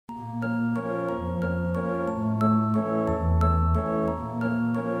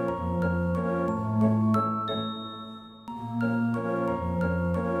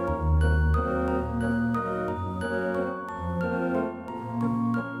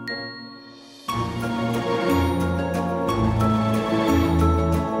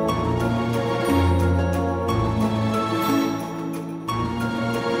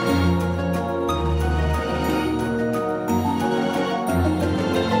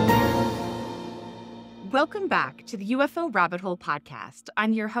Welcome back to the UFO Rabbit Hole podcast.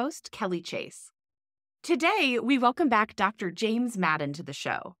 I'm your host, Kelly Chase. Today, we welcome back Dr. James Madden to the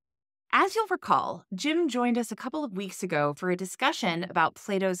show. As you'll recall, Jim joined us a couple of weeks ago for a discussion about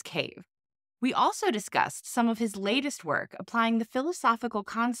Plato's cave. We also discussed some of his latest work applying the philosophical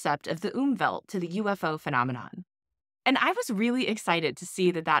concept of the umwelt to the UFO phenomenon. And I was really excited to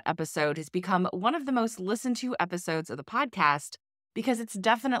see that episode has become one of the most listened to episodes of the podcast because it's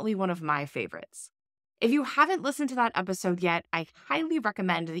definitely one of my favorites. If you haven't listened to that episode yet, I highly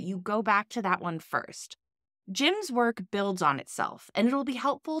recommend that you go back to that one first. Jim's work builds on itself, and it'll be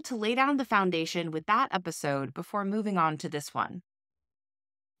helpful to lay down the foundation with that episode before moving on to this one.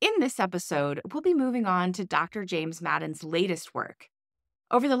 In this episode, we'll be moving on to Dr. James Madden's latest work.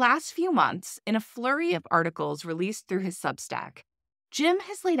 Over the last few months, in a flurry of articles released through his Substack, Jim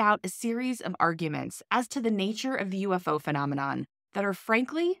has laid out a series of arguments as to the nature of the UFO phenomenon that are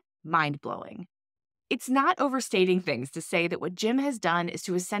frankly mind-blowing. It's not overstating things to say that what Jim has done is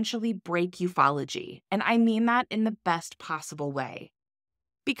to essentially break ufology, and I mean that in the best possible way.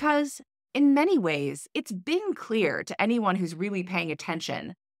 Because, in many ways, it's been clear to anyone who's really paying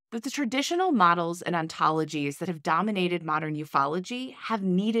attention that the traditional models and ontologies that have dominated modern ufology have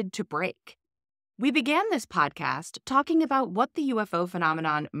needed to break. We began this podcast talking about what the UFO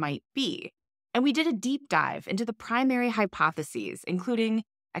phenomenon might be, and we did a deep dive into the primary hypotheses, including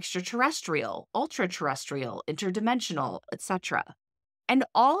extraterrestrial, ultra-terrestrial, interdimensional, etc. And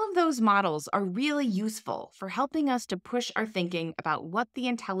all of those models are really useful for helping us to push our thinking about what the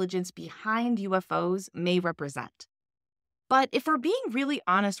intelligence behind UFOs may represent. But if we're being really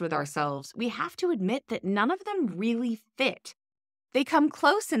honest with ourselves, we have to admit that none of them really fit. They come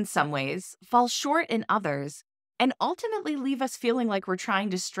close in some ways, fall short in others, and ultimately leave us feeling like we're trying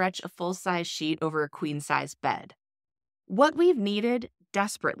to stretch a full-size sheet over a queen-size bed. What we've needed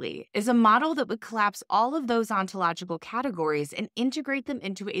desperately is a model that would collapse all of those ontological categories and integrate them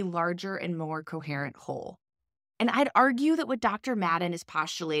into a larger and more coherent whole. And I'd argue that what Dr. Madden is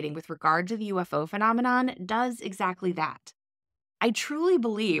postulating with regard to the UFO phenomenon does exactly that. I truly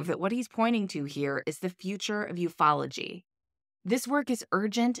believe that what he's pointing to here is the future of ufology. This work is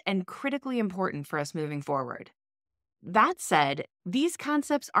urgent and critically important for us moving forward. That said, these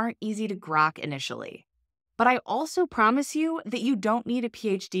concepts aren't easy to grok initially. But I also promise you that you don't need a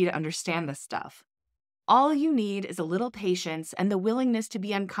PhD to understand this stuff. All you need is a little patience and the willingness to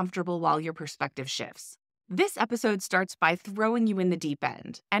be uncomfortable while your perspective shifts. This episode starts by throwing you in the deep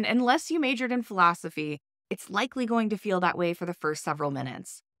end, and unless you majored in philosophy, it's likely going to feel that way for the first several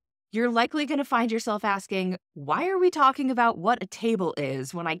minutes. You're likely going to find yourself asking, why are we talking about what a table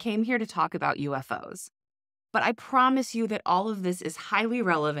is when I came here to talk about UFOs? But I promise you that all of this is highly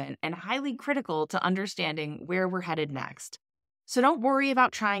relevant and highly critical to understanding where we're headed next. So don't worry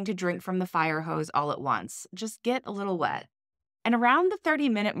about trying to drink from the fire hose all at once. Just get a little wet. And around the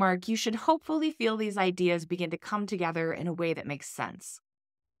 30-minute mark, you should hopefully feel these ideas begin to come together in a way that makes sense.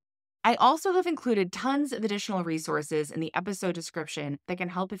 I also have included tons of additional resources in the episode description that can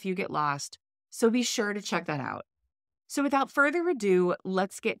help if you get lost, so be sure to check that out. So without further ado,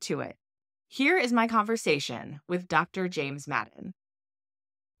 let's get to it. Here is my conversation with Dr. James Madden.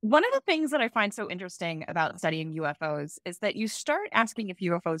 One of the things that I find so interesting about studying UFOs is that you start asking if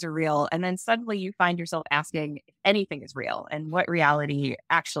UFOs are real, and then suddenly you find yourself asking if anything is real and what reality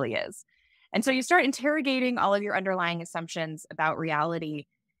actually is. And so you start interrogating all of your underlying assumptions about reality.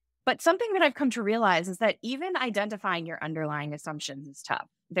 But something that I've come to realize is that even identifying your underlying assumptions is tough.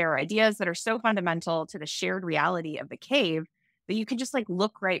 There are ideas that are so fundamental to the shared reality of the cave that you can just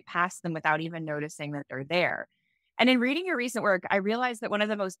look right past them without even noticing that they're there. And in reading your recent work, I realized that one of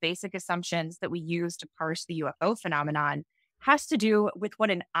the most basic assumptions that we use to parse the UFO phenomenon has to do with what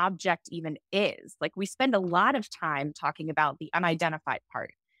an object even is. We spend a lot of time talking about the unidentified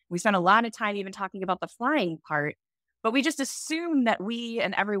part. We spend a lot of time even talking about the flying part, but we just assume that we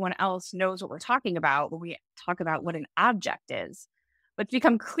and everyone else knows what we're talking about when we talk about what an object is. But it's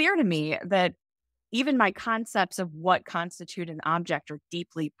become clear to me that even my concepts of what constitute an object are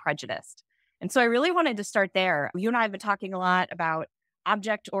deeply prejudiced. And so I really wanted to start there. You and I have been talking a lot about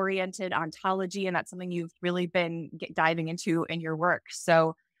object-oriented ontology, and that's something you've really been diving into in your work.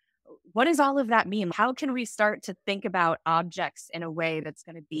 So what does all of that mean? How can we start to think about objects in a way that's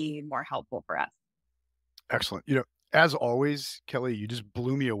going to be more helpful for us? Excellent. As always, Kelly, you just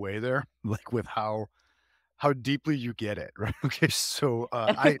blew me away there, with how deeply you get it, right? Okay, so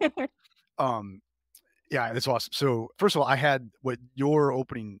yeah, that's awesome. So first of all, I had what your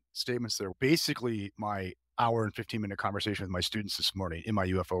opening statements there, basically my hour and 15-minute conversation with my students this morning in my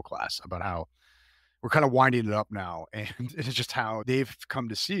UFO class about how we're kind of winding it up now. And it's just how they've come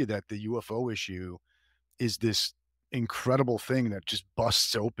to see that the UFO issue is this incredible thing that just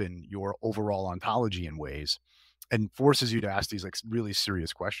busts open your overall ontology in ways and forces you to ask these like really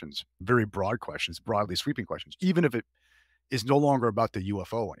serious questions, very broad questions, broadly sweeping questions, even if it is no longer about the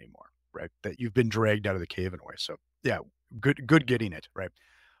UFO anymore, right? That you've been dragged out of the cave in a way. So yeah, good getting it, right?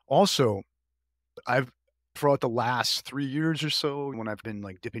 Also, I've throughout the last 3 years or so, when I've been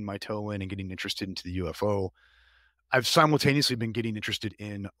like dipping my toe in and getting interested into the UFO, I've simultaneously been getting interested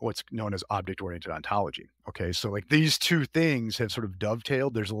in what's known as object-oriented ontology. Okay, so like these two things have sort of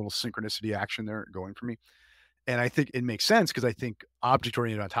dovetailed. There's a little synchronicity action there going for me. And I think it makes sense because I think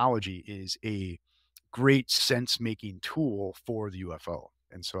object-oriented ontology is a great sense-making tool for the UFO.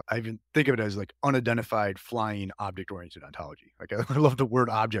 And so I even think of it as like unidentified flying object-oriented ontology. Like I love the word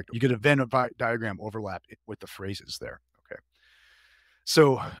object. You get a Venn diagram overlap with the phrases there. Okay.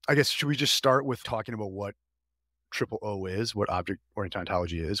 So I guess should we just start with talking about what triple O is, what object-oriented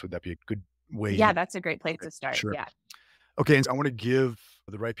ontology is? Would that be a good way? Yeah, that's a great place Okay, to start. sure. Yeah. Okay, and so I want to give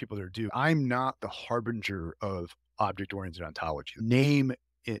the right people their due. I'm not the harbinger of object-oriented ontology. The name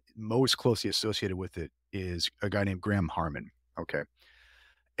most closely associated with it is a guy named Graham Harman. Okay.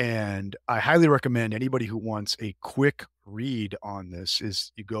 And I highly recommend anybody who wants a quick read on this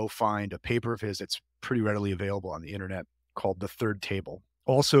is you go find a paper of his that's pretty readily available on the internet called The Third Table.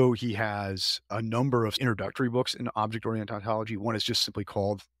 Also, he has a number of introductory books in object-oriented ontology. One is just simply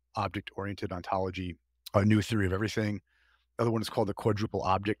called Object-Oriented Ontology, A New Theory of Everything. The other one is called The Quadruple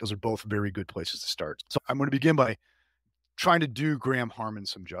Object. Those are both very good places to start. So I'm going to begin by trying to do Graham Harman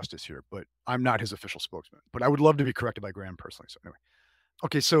some justice here, but I'm not his official spokesman. But I would love to be corrected by Graham personally. So anyway.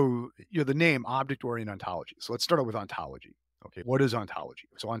 Okay, so the name object-oriented ontology. So let's start out with ontology. Okay, what is ontology?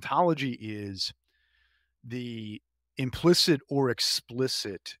 So ontology is the implicit or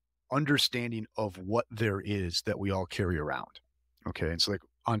explicit understanding of what there is that we all carry around. Okay, and so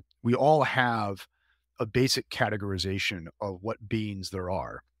like we all have a basic categorization of what beings there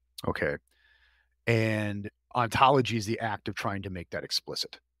are. Okay, and ontology is the act of trying to make that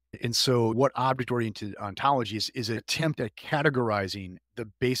explicit. And so what object-oriented ontology is an attempt at categorizing the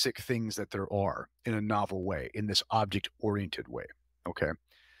basic things that there are in a novel way, in this object-oriented way. Okay.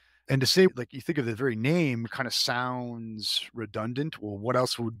 And to say, like, you think of the very name kind of sounds redundant. Well, what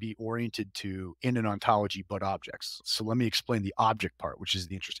else would be oriented to in an ontology but objects? So let me explain the object part, which is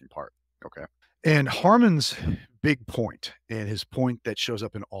the interesting part. Okay. And Harman's big point, and his point that shows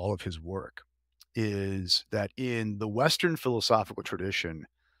up in all of his work, is that in the Western philosophical tradition,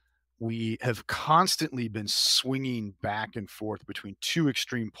 we have constantly been swinging back and forth between two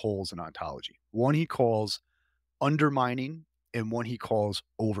extreme poles in ontology. One he calls undermining, and one he calls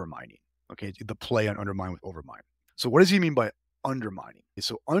overmining. Okay, the play on undermine with overmine. So, what does he mean by undermining?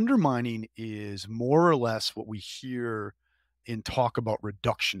 So, undermining is more or less what we hear in talk about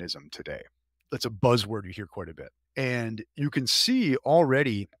reductionism today. That's a buzzword you hear quite a bit. And you can see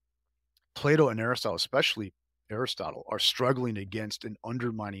already Plato and Aristotle, especially Aristotle, are struggling against an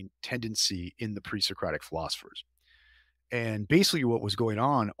undermining tendency in the pre-Socratic philosophers. And basically, what was going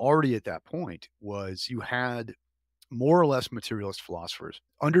on already at that point was you had more or less materialist philosophers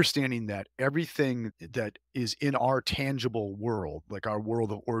understanding that everything that is in our tangible world, like our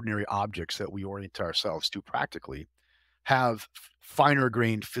world of ordinary objects that we orient ourselves to practically, have finer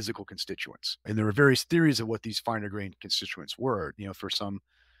grained physical constituents. And there were various theories of what these finer grained constituents were. For some,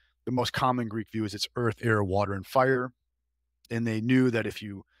 the most common Greek view is it's earth, air, water, and fire. And they knew that if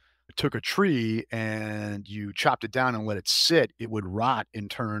you took a tree and you chopped it down and let it sit, it would rot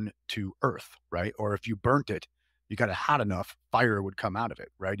and turn to earth, right? Or if you burnt it, you got it hot enough, fire would come out of it,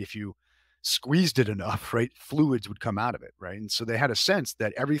 right? If you squeezed it enough, right, fluids would come out of it, right? And so they had a sense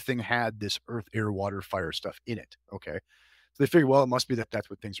that everything had this earth, air, water, fire stuff in it, okay? So they figured, well, it must be that that's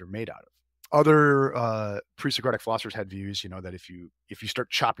what things are made out of. Other pre-Socratic philosophers had views, that if you start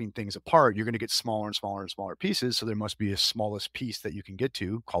chopping things apart, you're going to get smaller and smaller and smaller pieces. So there must be a smallest piece that you can get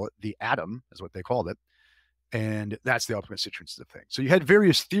to. Call it the atom, is what they called it, and that's the ultimate constituents of the thing. So you had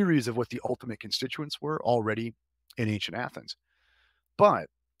various theories of what the ultimate constituents were already in ancient Athens, but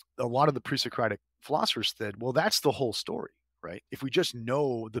a lot of the pre-Socratic philosophers said, well, that's the whole story, right? If we just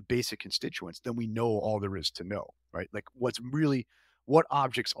know the basic constituents, then we know all there is to know, right? Like what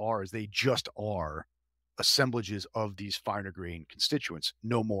objects are is they just are assemblages of these finer grained constituents,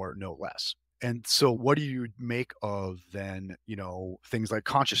 no more, no less. And so what do you make of then, things like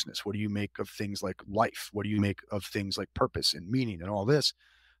consciousness? What do you make of things like life? What do you make of things like purpose and meaning and all this?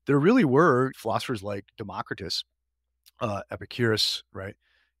 There really were philosophers like Democritus, Epicurus, right?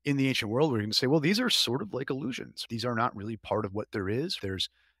 In the ancient world, we're going to say, well, these are sort of like illusions. These are not really part of what there is.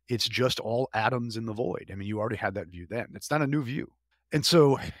 It's just all atoms in the void. I mean, you already had that view then. It's not a new view. And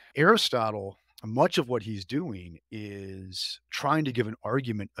so Aristotle much of what he's doing is trying to give an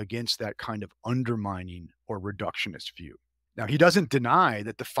argument against that kind of undermining or reductionist view. Now, he doesn't deny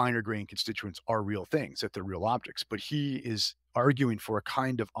that the finer grained constituents are real things, that they're real objects, but he is arguing for a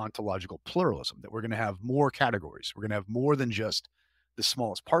kind of ontological pluralism, that we're going to have more categories. We're going to have more than just the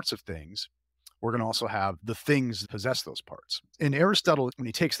smallest parts of things. We're going to also have the things that possess those parts. And Aristotle, when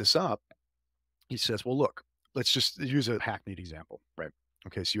he takes this up, he says, well, look, let's just use a hackneyed example, right?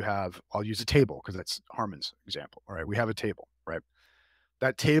 Okay, so I'll use a table because that's Harmon's example. All right, we have a table, right?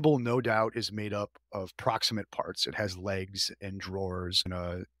 That table, no doubt, is made up of proximate parts. It has legs and drawers and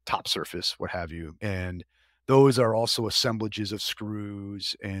a top surface, what have you. And those are also assemblages of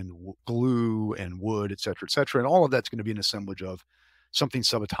screws and glue and wood, et cetera, et cetera. And all of that's going to be an assemblage of something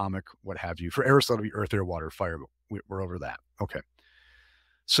subatomic, what have you. For Aristotle, earth, air, water, fire. We're over that. Okay.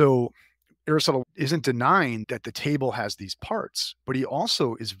 So Aristotle isn't denying that the table has these parts, but he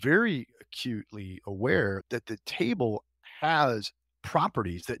also is very acutely aware that the table has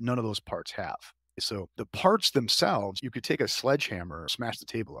properties that none of those parts have. So the parts themselves, you could take a sledgehammer, smash the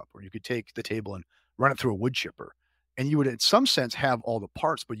table up, or you could take the table and run it through a wood chipper. And you would, in some sense, have all the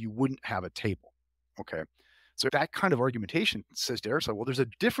parts, but you wouldn't have a table. Okay. So that kind of argumentation says to Aristotle, well, there's a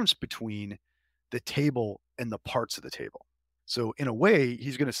difference between the table and the parts of the table. So in a way,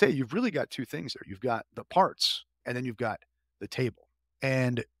 he's going to say you've really got two things there. You've got the parts and then you've got the table.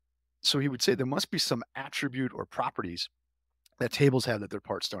 And so he would say there must be some attribute or properties that tables have that their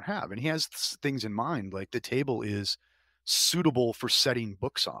parts don't have. And he has things in mind like the table is suitable for setting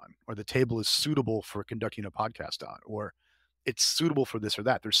books on, or the table is suitable for conducting a podcast on, or it's suitable for this or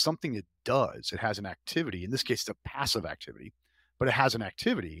that. There's something it does. It has an activity. In this case, it's a passive activity, but it has an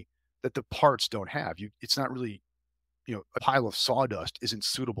activity that the parts don't have. It's not really, a pile of sawdust isn't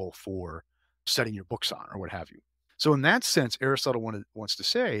suitable for setting your books on or what have you. So in that sense, Aristotle wants to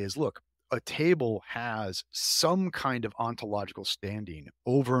say is, look, a table has some kind of ontological standing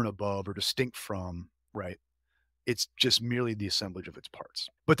over and above or distinct from, right? It's just merely the assemblage of its parts.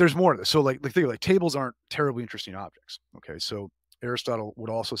 But there's more to this. So think tables aren't terribly interesting objects. Okay. So Aristotle would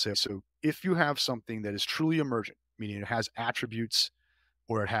also say, so if you have something that is truly emergent, meaning it has attributes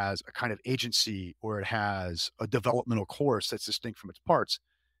or it has a kind of agency or it has a developmental course that's distinct from its parts,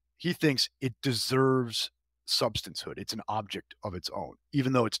 he thinks it deserves substancehood. It's an object of its own,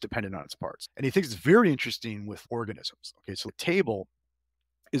 even though it's dependent on its parts. And he thinks it's very interesting with organisms. Okay. So the table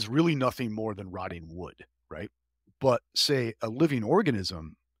is really nothing more than rotting wood, right? But say a living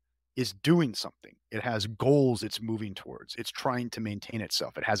organism is doing something. It has goals it's moving towards. It's trying to maintain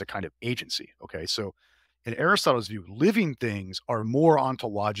itself. It has a kind of agency. Okay. So in Aristotle's view, living things are more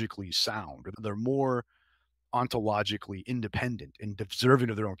ontologically sound. They're more ontologically independent and deserving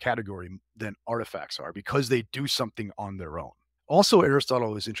of their own category than artifacts are because they do something on their own. Also,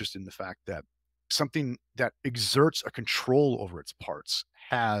 Aristotle is interested in the fact that something that exerts a control over its parts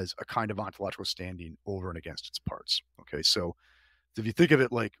has a kind of ontological standing over and against its parts. Okay. So if you think of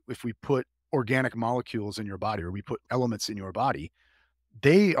it like if we put organic molecules in your body or we put elements in your body,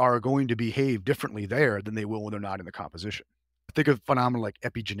 they are going to behave differently there than they will when they're not in the composition. Think of phenomena like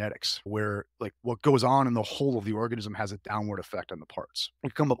epigenetics, where like what goes on in the whole of the organism has a downward effect on the parts. We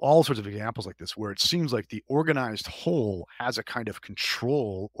come up all sorts of examples like this, where it seems like the organized whole has a kind of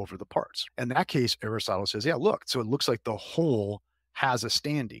control over the parts. In that case, Aristotle says, yeah, look, so it looks like the whole has a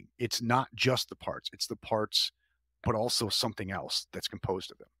standing. It's not just the parts, it's the parts, but also something else that's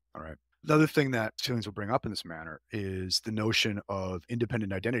composed of them. All right. The other thing that Stearns will bring up in this manner is the notion of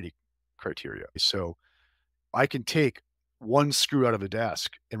independent identity criteria. So I can take one screw out of a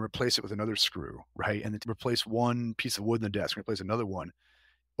desk and replace it with another screw, right? And then replace one piece of wood in the desk and replace another one.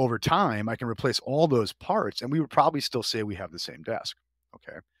 Over time, I can replace all those parts and we would probably still say we have the same desk.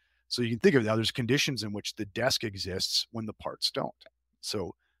 Okay. So you can think of it now, there's conditions in which the desk exists when the parts don't.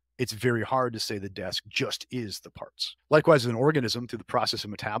 So it's very hard to say the desk just is the parts. Likewise, as an organism, through the process of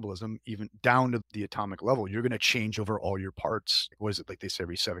metabolism, even down to the atomic level, you're going to change over all your parts. What is it, like they say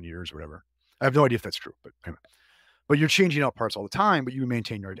every 7 years or whatever? I have no idea if that's true, but anyway. But you're changing out parts all the time, but you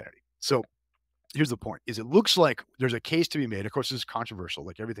maintain your identity. So here's the point, is it looks like there's a case to be made. Of course, this is controversial,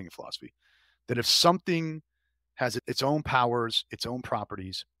 like everything in philosophy, that if something has its own powers, its own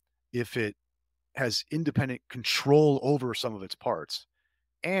properties, if it has independent control over some of its parts,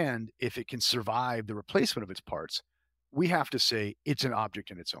 and if it can survive the replacement of its parts, we have to say it's an object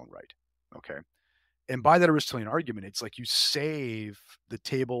in its own right. Okay. And by that Aristotelian argument, it's like you save the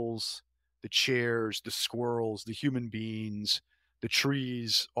tables, the chairs, the squirrels, the human beings, the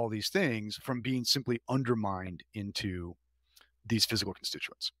trees, all these things from being simply undermined into these physical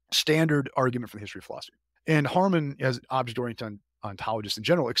constituents. Standard argument from the history of philosophy. And Harmon, as object-oriented ontologists in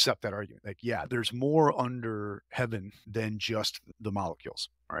general accept that argument. Like, yeah, there's more under heaven than just the molecules.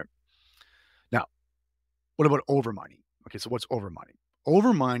 All right. Now, what about overmining? Okay, so what's overmining?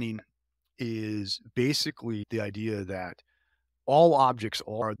 Overmining is basically the idea that all objects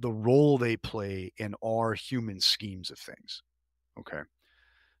are the role they play in our human schemes of things. Okay.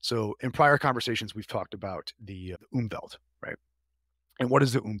 So in prior conversations, we've talked about the umwelt, right? And what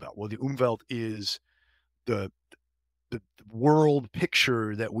is the umwelt? Well, the umwelt is the the world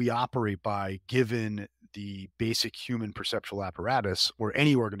picture that we operate by given the basic human perceptual apparatus or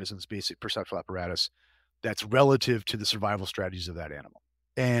any organism's basic perceptual apparatus that's relative to the survival strategies of that animal.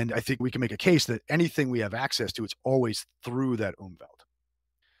 And I think we can make a case that anything we have access to, it's always through that umwelt.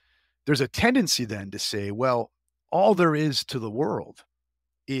 There's a tendency then to say, well, all there is to the world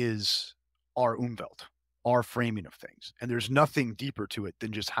is our umwelt, our framing of things. And there's nothing deeper to it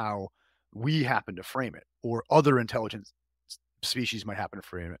than just how we happen to frame it, or other intelligent species might happen to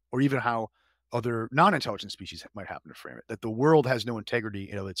frame it, or even how other non-intelligent species might happen to frame it. That the world has no integrity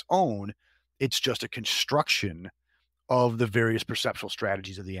of its own. It's just a construction of the various perceptual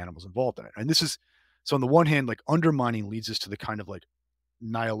strategies of the animals involved in it. And this is so on the one hand, like undermining leads us to the kind of like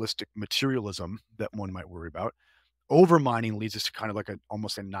nihilistic materialism that one might worry about. Overmining leads us to kind of like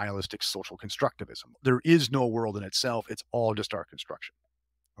almost a nihilistic social constructivism. There is no world in itself. It's all just our construction.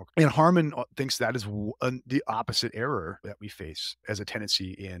 Okay. And Harman thinks that is the opposite error that we face as a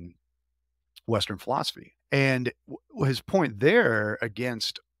tendency in Western philosophy. And his point there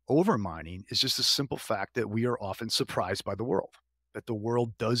against overmining is just the simple fact that we are often surprised by the world, that the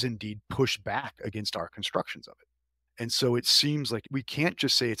world does indeed push back against our constructions of it. And so it seems like we can't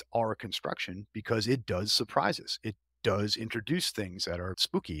just say it's our construction because it does surprise us. It does introduce things that are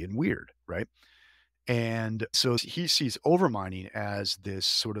spooky and weird, right? And so he sees overmining as this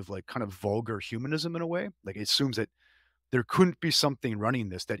sort of like kind of vulgar humanism in a way. Like it assumes that there couldn't be something running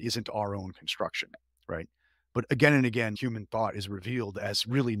this that isn't our own construction, right? But again and again, human thought is revealed as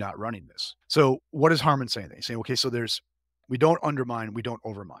really not running this. So what is Harman saying? He's saying, okay, so we don't undermine, we don't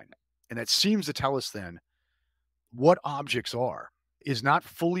overmine. And that seems to tell us then what objects are is not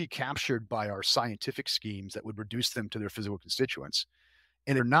fully captured by our scientific schemes that would reduce them to their physical constituents.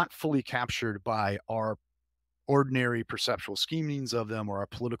 And they're not fully captured by our ordinary perceptual schemings of them or our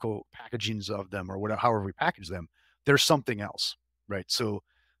political packagings of them or whatever, however we package them. There's something else, right? So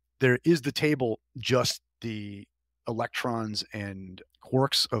there is the table, just the electrons and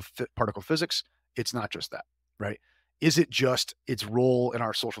quarks of particle physics. It's not just that, right? Is it just its role in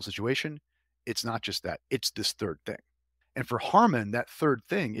our social situation? It's not just that. It's this third thing. And for Harman, that third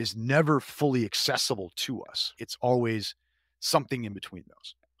thing is never fully accessible to us. It's always something in between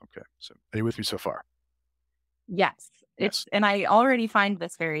those. Okay. So are you with me so far? Yes. Yes. And I already find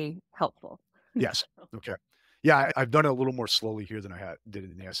this very helpful. Yes. Okay. Yeah, I've done it a little more slowly here than I did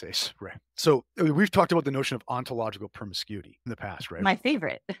in the essays. Right. So we've talked about the notion of ontological promiscuity in the past, right? My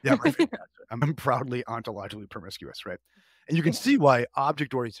favorite. Yeah, my favorite. I'm proudly ontologically promiscuous, right? And you can see why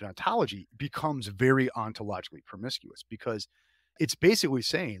object-oriented ontology becomes very ontologically promiscuous, because it's basically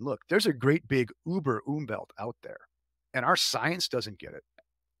saying, look, there's a great big uber umwelt out there, and our science doesn't get it.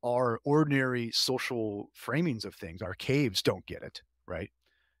 Our ordinary social framings of things, our caves don't get it, right?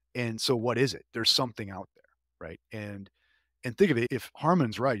 And so what is it? There's something out there, right? And think of it, if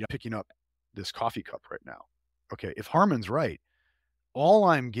Harman's right, I'm picking up this coffee cup right now. Okay, if Harman's right, all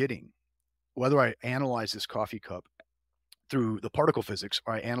I'm getting, whether I analyze this coffee cup through the particle physics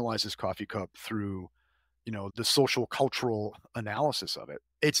or I analyze this coffee cup through, the social cultural analysis of it,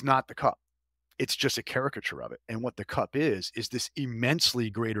 it's not the cup. It's just a caricature of it. And what the cup is this immensely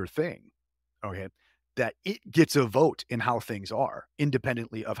greater thing, okay, that it gets a vote in how things are,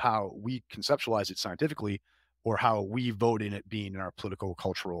 independently of how we conceptualize it scientifically or how we vote in it being in our political,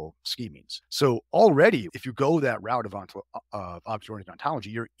 cultural schemings. So already, if you go that route of object-oriented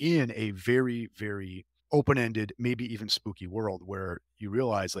ontology, you're in a very, very open-ended, maybe even spooky world where you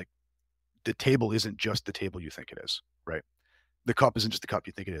realize like the table isn't just the table you think it is, right? The cup isn't just the cup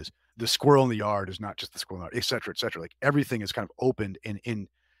you think it is. The squirrel in the yard is not just the squirrel in the yard, et cetera, et cetera. Like everything is kind of opened and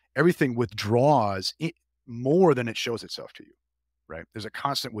everything withdraws more than it shows itself to you, right? There's a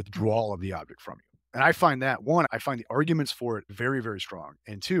constant withdrawal of the object from you. And I find that, one, I find the arguments for it very, very strong.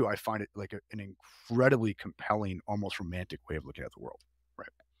 And two, I find it like an incredibly compelling, almost romantic way of looking at the world, right?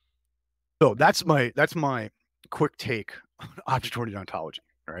 So that's my quick take on object-oriented ontology,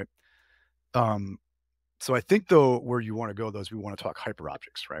 all right? So I think, though, where you want to go, though, is we want to talk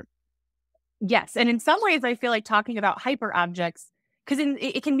hyperobjects, right? Yes. And in some ways, I feel like talking about hyperobjects, because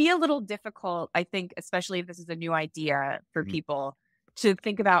it can be a little difficult, I think, especially if this is a new idea for people, to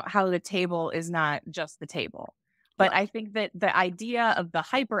think about how the table is not just the table. But I think that the idea of the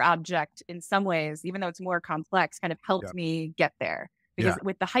hyperobject in some ways, even though it's more complex, kind of Yeah. helped me get there. Yeah. Because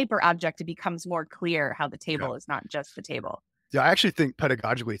with the hyperobject, it becomes more clear how the Yeah. table is not just the table. Yeah, I actually think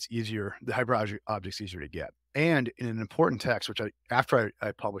pedagogically it's easier, the object's easier to get. And in an important text, which after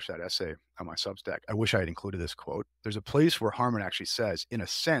I published that essay on my Substack, I wish I had included this quote. There's a place where Harmon actually says, in a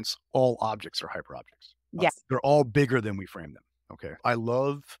sense, all objects are hyperobjects. Yes. They're all bigger than we frame them. Okay. I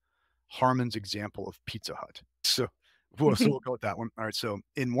love Harmon's example of Pizza Hut. So we'll go with that one. All right. So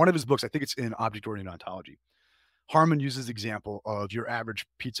in one of his books, I think it's in Object-Oriented Ontology, Harmon uses the example of your average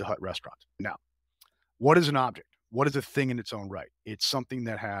Pizza Hut restaurant. Now, what is an object? What is a thing in its own right? It's something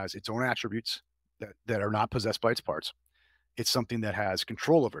that has its own attributes that are not possessed by its parts. It's something that has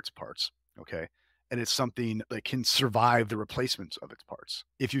control over its parts. Okay. And it's something that can survive the replacements of its parts.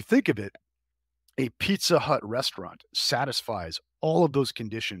 If you think of it, a Pizza Hut restaurant satisfies all of those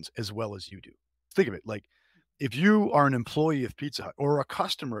conditions as well as you do. Think of it like if you are an employee of Pizza Hut or a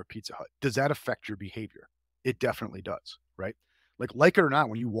customer of Pizza Hut, does that affect your behavior? It definitely does, right? Like it or not,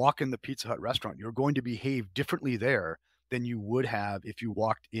 when you walk in the Pizza Hut restaurant, you're going to behave differently there than you would have if you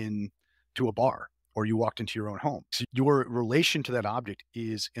walked in to a bar or you walked into your own home. So your relation to that object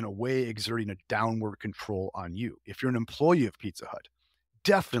is in a way exerting a downward control on you. If you're an employee of Pizza Hut,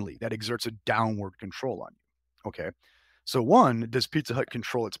 definitely that exerts a downward control on you. Okay. So one, does Pizza Hut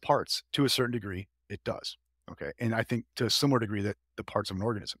control its parts? To a certain degree, it does. Okay. And I think to a similar degree that the parts of an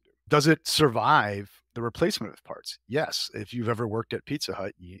organism do. Does it survive the replacement of parts? Yes. If you've ever worked at Pizza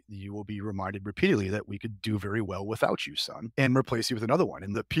Hut, you will be reminded repeatedly that we could do very well without you, son, and replace you with another one.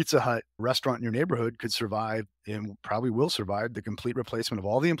 And the Pizza Hut restaurant in your neighborhood could survive and probably will survive the complete replacement of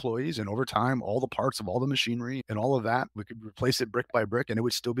all the employees. And over time, all the parts of all the machinery and all of that, we could replace it brick by brick and it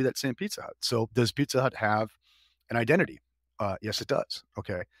would still be that same Pizza Hut. So does Pizza Hut have an identity? Yes, it does.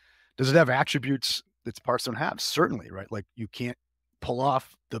 Okay. Does it have attributes that its parts don't have? Certainly, right? Like you can't pull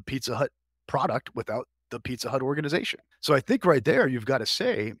off the Pizza Hut product without the Pizza Hut organization. So I think right there, you've got to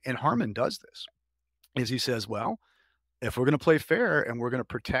say, and Harmon does this, is he says, well, if we're going to play fair and we're going to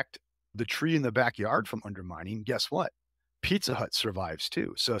protect the tree in the backyard from undermining, guess what? Pizza Hut survives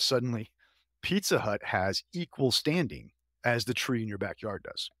too. So suddenly Pizza Hut has equal standing as the tree in your backyard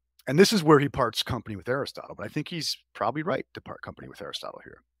does. And this is where he parts company with Aristotle, but I think he's probably right to part company with Aristotle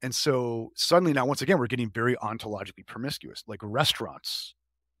here. And so suddenly now, once again, we're getting very ontologically promiscuous. Like restaurants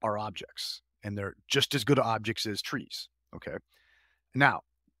are objects and they're just as good objects as trees. Okay. Now,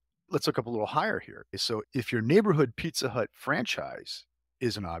 let's look up a little higher here. So if your neighborhood Pizza Hut franchise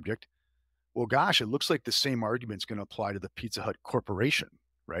is an object, well, gosh, it looks like the same argument's going to apply to the Pizza Hut Corporation,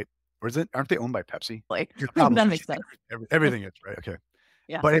 right? Or aren't they owned by Pepsi? Like, Yeah, that probably. makes sense. Everything is, right? Okay.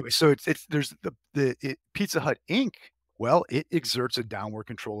 Yeah. But anyway, so there's Pizza Hut Inc. Well, it exerts a downward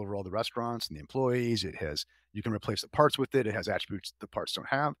control over all the restaurants and the employees. You can replace the parts with it. It has attributes the parts don't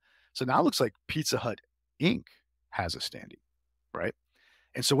have. So now it looks like Pizza Hut Inc. has a standing, right?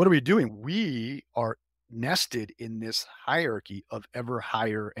 And so what are we doing? We are nested in this hierarchy of ever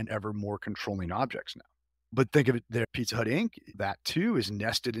higher and ever more controlling objects now. But think of it there, Pizza Hut Inc., that too is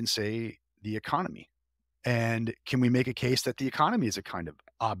nested in, say, the economy. And can we make a case that the economy is a kind of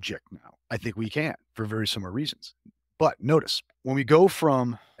object now? I think we can for very similar reasons. But notice when we go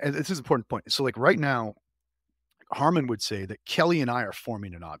from, and this is an important point. So like right now, Harmon would say that Kelly and I are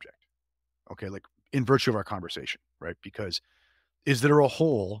forming an object. Okay. Like in virtue of our conversation, right? Because is there a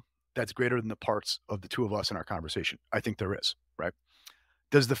whole that's greater than the parts of the two of us in our conversation? I think there is, right?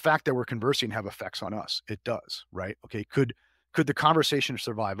 Does the fact that we're conversing have effects on us? It does, right? Okay. Could the conversation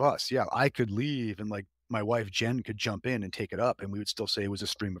survive us? Yeah, I could leave and like my wife Jen could jump in and take it up and we would still say it was a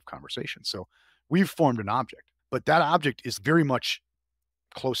stream of conversation. So we've formed an object, but that object is very much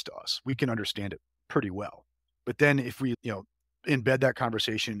close to us. We can understand it pretty well. But then if we, embed that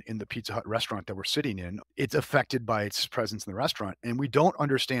conversation in the Pizza Hut restaurant that we're sitting in, it's affected by its presence in the restaurant and we don't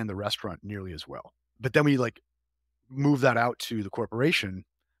understand the restaurant nearly as well. But then we like move that out to the corporation,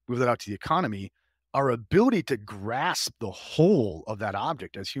 move that out to the economy, our ability to grasp the whole of that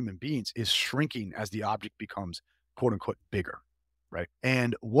object as human beings is shrinking as the object becomes quote unquote bigger, right?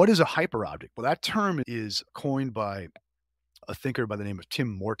 And what is a hyperobject? Well, that term is coined by a thinker by the name of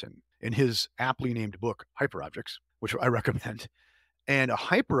Tim Morton in his aptly named book, Hyperobjects, which I recommend. And a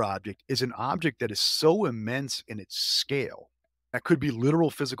hyperobject is an object that is so immense in its scale. That could be literal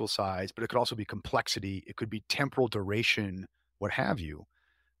physical size, but it could also be complexity. It could be temporal duration, what have you,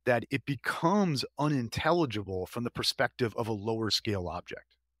 that it becomes unintelligible from the perspective of a lower scale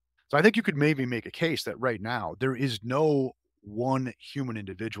object. So I think you could maybe make a case that right now there is no one human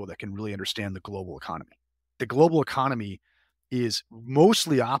individual that can really understand the global economy. The global economy is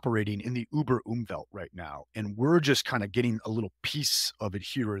mostly operating in the Uber umwelt right now. And we're just kind of getting a little piece of it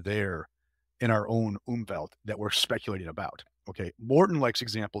here or there in our own umwelt that we're speculating about. Okay. Morton likes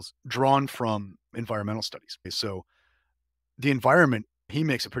examples drawn from environmental studies. Okay, so the environment, he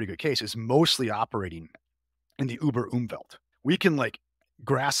makes a pretty good case, is mostly operating in the Uber umwelt. We can like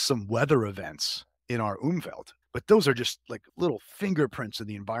grasp some weather events in our umwelt, but those are just like little fingerprints of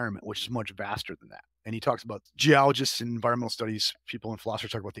the environment, which is much vaster than that. And he talks about geologists and environmental studies, people and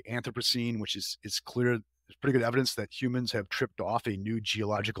philosophers talk about the Anthropocene, which is clear. There's pretty good evidence that humans have tripped off a new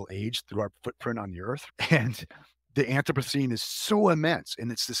geological age through our footprint on the earth. And the Anthropocene is so immense,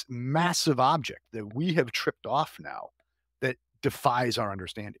 and it's this massive object that we have tripped off now that defies our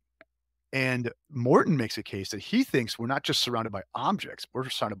understanding. And Morton makes a case that he thinks we're not just surrounded by objects, we're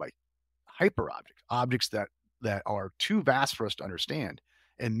surrounded by hyperobjects, objects that are too vast for us to understand.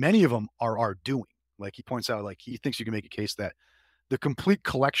 And many of them are our doing. Like he points out, like he thinks you can make a case that the complete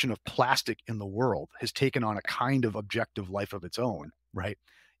collection of plastic in the world has taken on a kind of objective life of its own, right?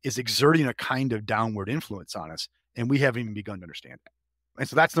 Is exerting a kind of downward influence on us, and we haven't even begun to understand it. And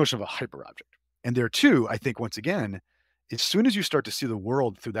so that's the notion of a hyperobject. And there too, I think once again, as soon as you start to see the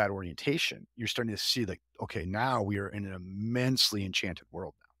world through that orientation, you're starting to see like, okay, now we are in an immensely enchanted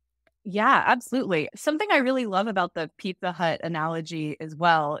world now. Yeah, absolutely. Something I really love about the Pizza Hut analogy as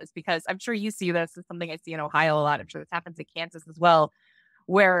well is because I'm sure you see this. It's something I see in Ohio a lot. I'm sure this happens in Kansas as well,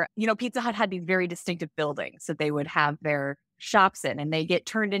 where, Pizza Hut had these very distinctive buildings that they would have their shops in, and they get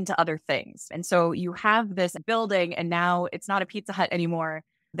turned into other things. And so you have this building, and now it's not a Pizza Hut anymore.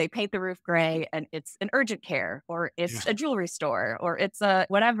 They paint the roof gray, and it's an urgent care, or Yeah. it's a jewelry store, or it's a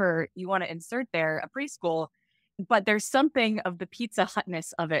whatever you want to insert there, a preschool. But there's something of the Pizza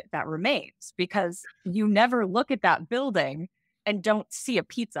Hutness of it that remains, because you never look at that building and don't see a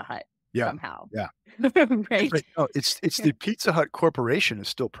Pizza Hut Yeah. somehow. Yeah. Right? Right. No, it's Yeah. the Pizza Hut Corporation is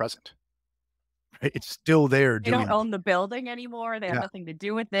still present. Right? It's still there They don't doing. own the building anymore. They have Yeah. nothing to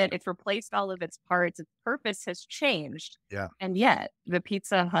do with it. It's replaced all of its parts. Its purpose has changed. Yeah. And yet the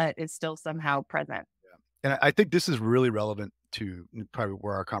Pizza Hut is still somehow present. Yeah. And I think this is really relevant to probably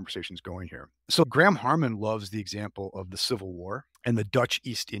where our conversation is going here. So Graham Harman loves the example of the Civil War and the Dutch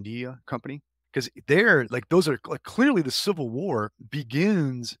East India Company, because they're like, those are like, clearly the Civil War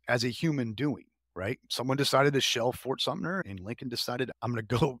begins as a human doing, right? Someone decided to shell Fort Sumter, and Lincoln decided, I'm going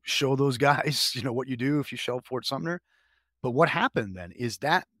to go show those guys, what you do if you shell Fort Sumter. But what happened then is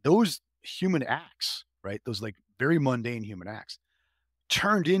that those human acts, right? Those like very mundane human acts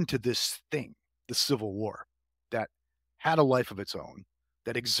turned into this thing, the Civil War, that had a life of its own,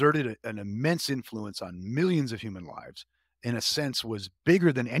 that exerted an immense influence on millions of human lives, in a sense was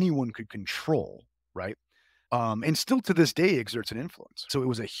bigger than anyone could control, right? And still to this day exerts an influence. So it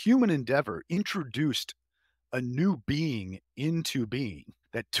was a human endeavor, introduced a new being into being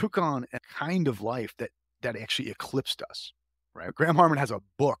that took on a kind of life that actually eclipsed us, right? Graham Harman has a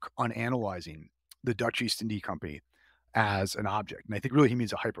book on analyzing the Dutch East India Company as an object, and I think really he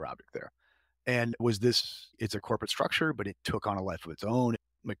means a hyperobject there. And it's a corporate structure, but it took on a life of its own. It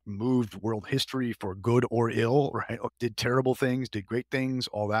like moved world history for good or ill, right? Did terrible things, did great things,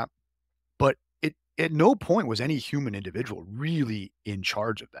 all that. But it at no point was any human individual really in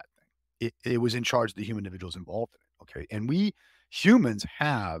charge of that thing. It was in charge of the human individuals involved in it. Okay. And we humans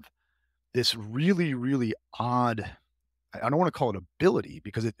have this really, really odd, I don't want to call it ability,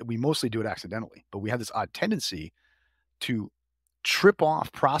 because we mostly do it accidentally, but we have this odd tendency to trip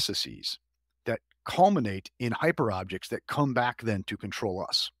off processes that culminate in hyperobjects that come back then to control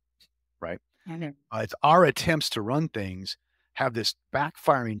us, right? Mhm. It's our attempts to run things have this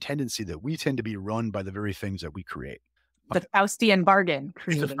backfiring tendency that we tend to be run by the very things that we create. The Faustian bargain It's a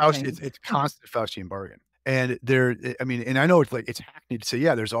creating Faust, things. it's constant Faustian bargain. And I mean, and I know it's like, it's hackneyed to say,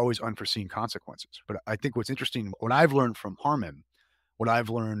 yeah, there's always unforeseen consequences. But I think what's interesting, what I've learned from Harman, what I've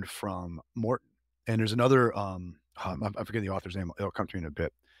learned from Morton, and there's another, I'm forgetting the author's name. It'll come to me in a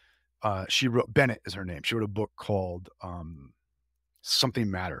bit. She wrote, Bennett is her name. She wrote a book called Something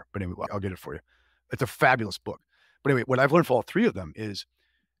Matter. But anyway, I'll get it for you. It's a fabulous book. But anyway, what I've learned from all three of them is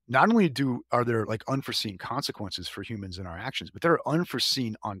not only are there like unforeseen consequences for humans in our actions, but there are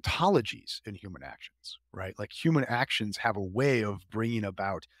unforeseen ontologies in human actions, right? Like human actions have a way of bringing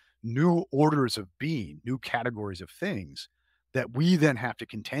about new orders of being, new categories of things that we then have to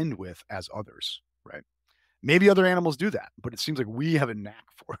contend with as others, right? Maybe other animals do that, but it seems like we have a knack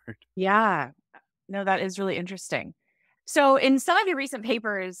for it. Yeah. No, that is really interesting. So, in some of your recent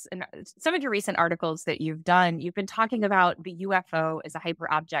papers and some of your recent articles that you've done, you've been talking about the UFO as a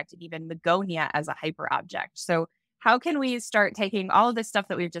hyperobject and even Magonia as a hyperobject. So, How can we start taking all of this stuff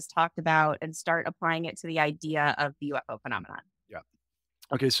that we've just talked about and start applying it to the idea of the UFO phenomenon? Yeah.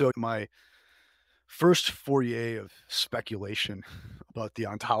 Okay. So my first foray of speculation about the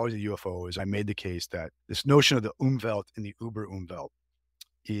ontology of the UFO is I made the case that this notion of the umwelt and the umwelt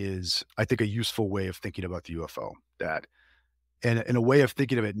is, I think, a useful way of thinking about the UFO. That and a way of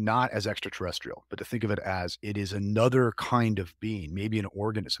thinking of it not as extraterrestrial, but to think of it as it is another kind of being, maybe an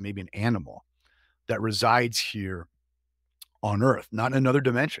organism, maybe an animal that resides here on Earth, not in another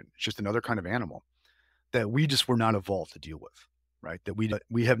dimension. It's just another kind of animal that we just were not evolved to deal with, right? That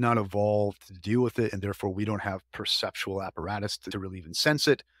we have not evolved to deal with it, and therefore we don't have perceptual apparatus to really even sense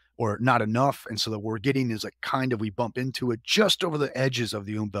it, or not enough. And so that we're getting is like kind of we bump into it just over the edges of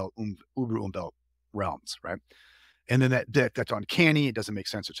the uber umbelt realms, right? And then that's uncanny. It doesn't make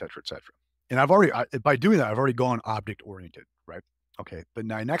sense, et cetera, et cetera. And by doing that, I've already gone object oriented, right? Okay. But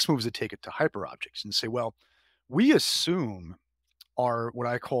my next move is to take it to hyper objects and say, well, we assume are what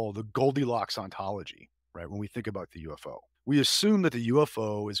I call the Goldilocks ontology, right? When we think about the UFO, we assume that the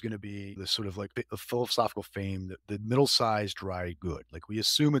UFO is going to be this sort of like a philosophical fame, the middle-sized dry good. Like we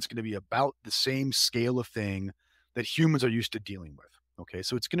assume it's going to be about the same scale of thing that humans are used to dealing with. Okay.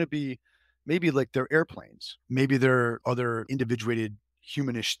 So it's going to be maybe like their airplanes, maybe there are other individuated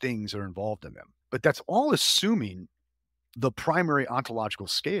humanish things that are involved in them. But that's all assuming the primary ontological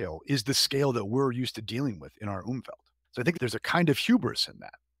scale is the scale that we're used to dealing with in our umwelt. So I think there's a kind of hubris in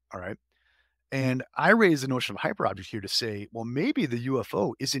that. All right. And I raise the notion of hyperobject here to say, well, maybe the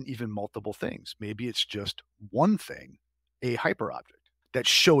UFO isn't even multiple things. Maybe it's just one thing, a hyperobject that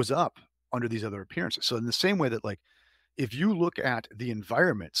shows up under these other appearances. So in the same way that like, if you look at the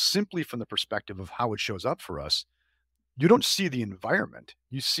environment simply from the perspective of how it shows up for us, you don't see the environment.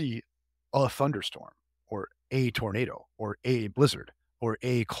 You see a thunderstorm or a tornado or a blizzard or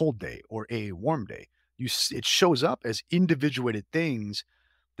a cold day or a warm day. It shows up as individuated things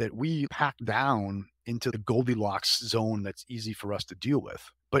that we pack down into the Goldilocks zone that's easy for us to deal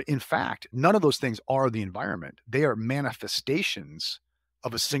with. But in fact, none of those things are the environment. They are manifestations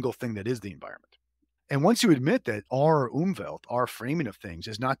of a single thing that is the environment. And once you admit that our umwelt, our framing of things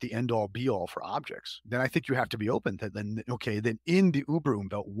is not the end all be all for objects, then I think you have to be open to then, okay, then in the Uber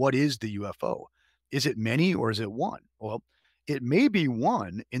umwelt, what is the UFO? Is it many or is it one? Well, it may be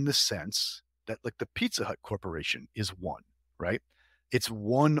one in the sense that like the Pizza Hut Corporation is one, right? It's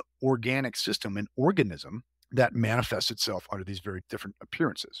one organic system, an organism that manifests itself under these very different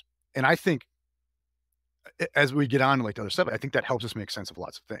appearances. And I think as we get on to like the other stuff, I think that helps us make sense of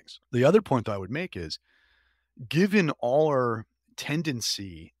lots of things. The other point that I would make is given our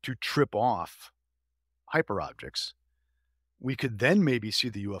tendency to trip off hyperobjects, we could then maybe see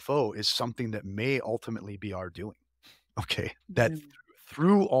the UFO as something that may ultimately be our doing. Okay. That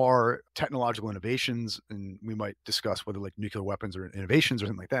through our technological innovations, and we might discuss whether like nuclear weapons or innovations or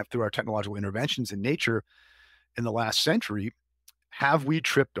something like that, through our technological interventions in nature in the last century, have we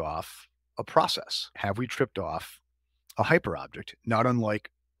tripped off a process? Have we tripped off a hyperobject, not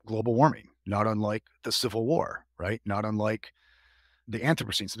unlike global warming, not unlike the Civil War, right? Not unlike the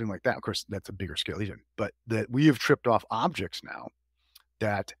Anthropocene, something like that. Of course, that's a bigger scale even, but that we have tripped off objects now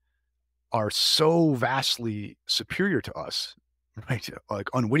that are so vastly superior to us, right? Like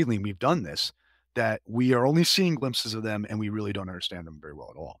unwittingly, we've done this, that we are only seeing glimpses of them and we really don't understand them very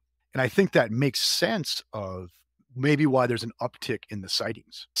well at all. And I think that makes sense of maybe why there's an uptick in the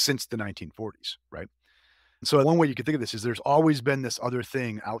sightings since the 1940s, right? And so one way you could think of this is there's always been this other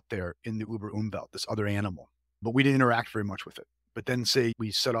thing out there in the Uber Umwelt, this other animal, but we didn't interact very much with it. But then say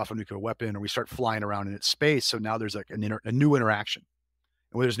we set off a nuclear weapon or we start flying around in its space. So now there's like a new interaction.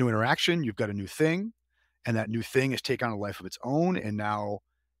 And when there's new interaction, you've got a new thing, and that new thing has taken on a life of its own. And now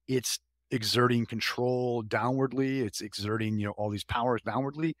it's exerting control downwardly. It's exerting, all these powers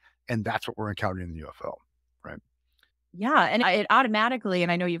downwardly. And that's what we're encountering in the UFO, right? Yeah. And it automatically,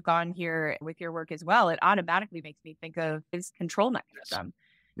 and I know you've gone here with your work as well, it automatically makes me think of his control mechanism.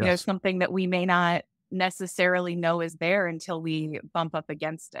 Yes. Something that we may not necessarily know is there until we bump up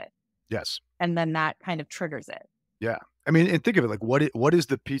against it. Yes. And then that kind of triggers it. Yeah. I mean, and think of it like what is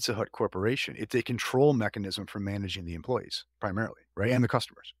the Pizza Hut Corporation? It's a control mechanism for managing the employees primarily, right? And the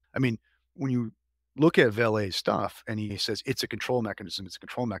customers. I mean, when you look at Valet's stuff and he says it's a control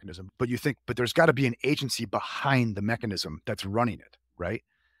mechanism, but you think, but there's got to be an agency behind the mechanism that's running it, right?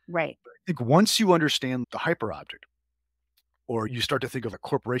 Right. I think once you understand the hyperobject, or you start to think of a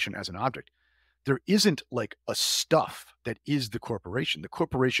corporation as an object, there isn't like a stuff that is the corporation. The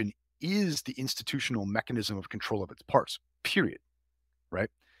corporation is the institutional mechanism of control of its parts, period. Right?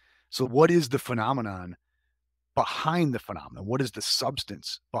 So what is the phenomenon behind the phenomenon? What is the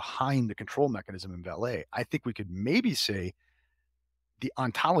substance behind the control mechanism in valet? I think we could maybe say the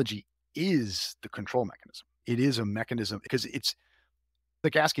ontology is the control mechanism. It is a mechanism because it's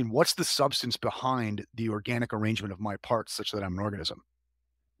like asking, what's the substance behind the organic arrangement of my parts such that I'm an organism?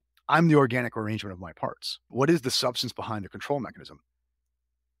 I'm the organic arrangement of my parts. What is the substance behind the control mechanism?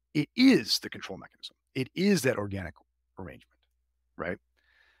 It is the control mechanism. It is that organic arrangement, right?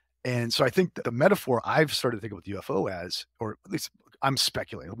 And so I think that the metaphor I've started to think about the UFO as, or at least I'm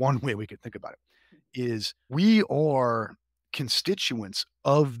speculating, one way we could think about it is we are constituents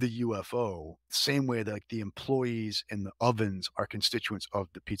of the UFO, same way that like the employees in the ovens are constituents of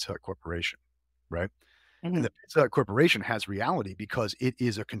the Pizza Hut Corporation, right? And Mhm. the Pizza Hut Corporation has reality because it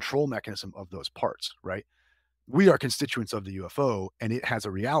is a control mechanism of those parts, right? We are constituents of the UFO and it has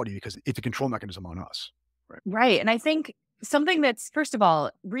a reality because it's a control mechanism on us, right? Right. And I think something that's, first of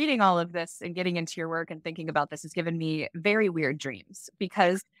all, reading all of this and getting into your work and thinking about this has given me very weird dreams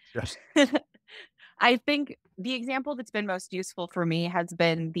because Yes. I think the example that's been most useful for me has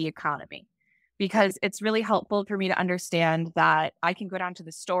been the economy, Yeah. because it's really helpful for me to understand that I can go down to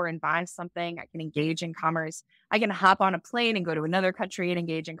the store and buy something. I can engage in commerce. I can hop on a plane and go to another country and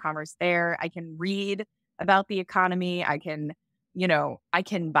engage in commerce there. I can read about the economy. I can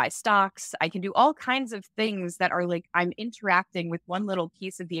buy stocks. I can do all kinds of things that are like I'm interacting with one little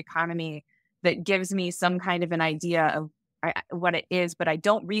piece of the economy that gives me some kind of an idea of what it is, but I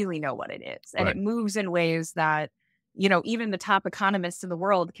don't really know what it is. And it Right. moves in ways that, even the top economists in the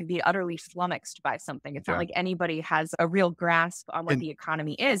world can be utterly flummoxed by something. It's not Yeah. like anybody has a real grasp on what And the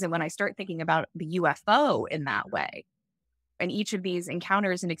economy is. And when I start thinking about the UFO in that way, and each of these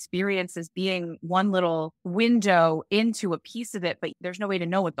encounters and experiences being one little window into a piece of it, but there's no way to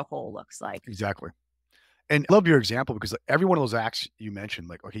know what the whole looks like. exactly. And I love your example because like, every one of those acts you mentioned,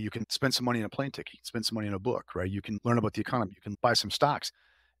 like, okay, you can spend some money on a plane ticket, you can spend some money on a book, right? You can learn about the economy, you can buy some stocks.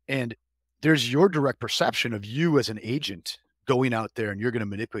 And there's your direct perception of you as an agent going out there and you're going to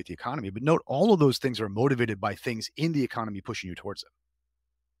manipulate the economy. But note all of those things are motivated by things in the economy pushing you towards it.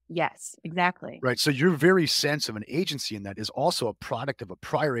 Yes, exactly. Right. So your very sense of an agency in that is also a product of a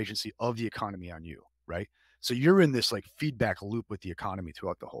prior agency of the economy on you. Right. So you're in this like feedback loop with the economy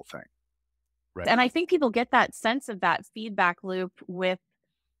throughout the whole thing. Right. And I think people get that sense of that feedback loop with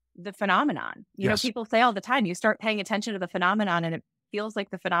the phenomenon. Yes. People say all the time, you start paying attention to the phenomenon and it feels like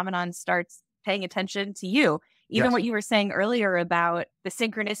the phenomenon starts paying attention to you. Even Yes. what you were saying earlier about the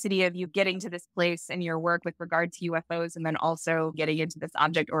synchronicity of you getting to this place in your work with regard to UFOs and then also getting into this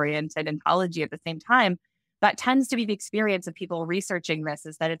object-oriented ontology at the same time, that tends to be the experience of people researching this,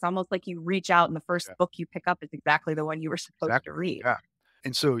 is that it's almost like you reach out and the first Yeah. book you pick up is exactly the one you were supposed to Exactly. read. Yeah.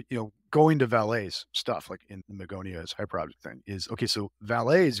 And so, going to Valet's stuff, like in the Magonia's hyperobject thing is, okay, so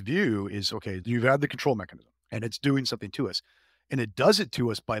Valet's view is, okay, you've had the control mechanism and it's doing something to us. And it does it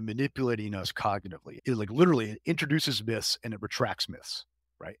to us by manipulating us cognitively. It like literally it introduces myths and it retracts myths,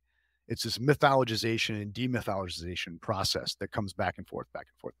 right? It's this mythologization and demythologization process that comes back and forth, back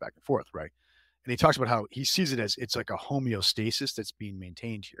and forth, back and forth, right? And he talks about how he sees it as it's like a homeostasis that's being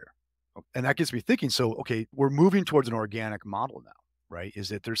maintained here. And that gets me thinking, so, okay, we're moving towards an organic model now, right? Is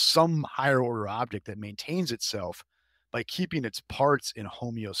that there's some higher order object that maintains itself by keeping its parts in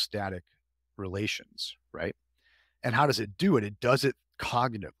homeostatic relations, right? And how does it do it? It does it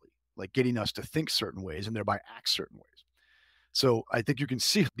cognitively, like getting us to think certain ways and thereby act certain ways. So I think you can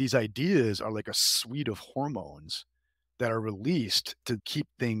see these ideas are like a suite of hormones that are released to keep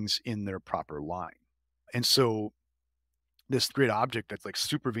things in their proper line. And so this great object that's like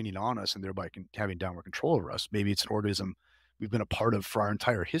supervening on us and thereby having downward control over us. Maybe it's an organism we've been a part of for our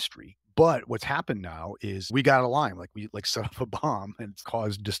entire history. But what's happened now is we got a line, like we like set off a bomb and it's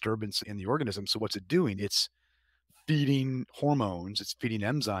caused disturbance in the organism. So what's it doing? It's feeding hormones, it's feeding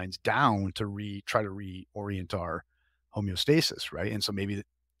enzymes down to try to reorient our homeostasis, right? And so maybe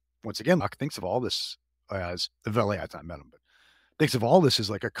once again, Locke thinks of all this as the valet. I've not met him, but thinks of all this as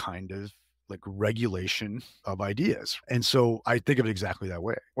like a kind of like regulation of ideas. And so I think of it exactly that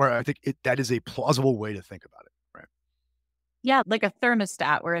way, or I think that is a plausible way to think about it. Right. Yeah, like a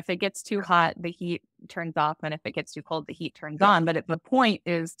thermostat where if it gets too hot, the heat turns off, and if it gets too cold, the heat turns Yeah. on. But the point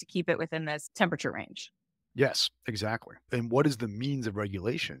is to keep it within this temperature range. Yes, exactly. And what is the means of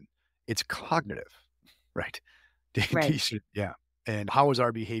regulation? It's cognitive, right? Right. Yeah. And how is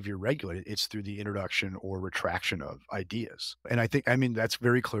our behavior regulated? It's through the introduction or retraction of ideas. And I mean, that's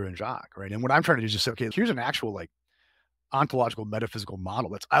very clear in Jacques, right? And what I'm trying to do is just say, okay, here's an actual like ontological metaphysical model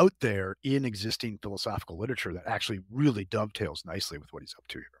that's out there in existing philosophical literature that actually really dovetails nicely with what he's up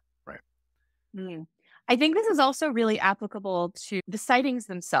to here, right? Mm. I think this is also really applicable to the sightings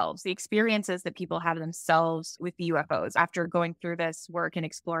themselves, the experiences that people have themselves with the UFOs. After going through this work and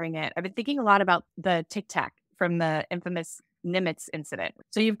exploring it, I've been thinking a lot about the Tic Tac from the infamous Nimitz incident.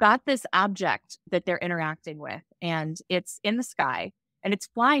 So you've got this object that they're interacting with, and it's in the sky, and it's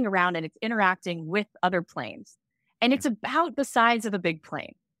flying around, and it's interacting with other planes. And it's about the size of a big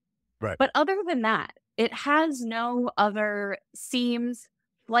plane. Right. But other than that, it has no other seams,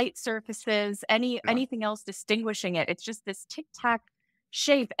 flight surfaces, Yeah. anything else distinguishing it. It's just this tic-tac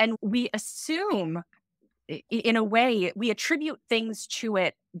shape. And we assume, in a way, we attribute things to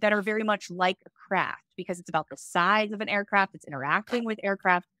it that are very much like a craft because it's about the size of an aircraft, it's interacting with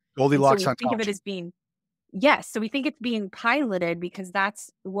aircraft. And so Goldilocks we think of it ontology. as being, yes, so we think it's being piloted because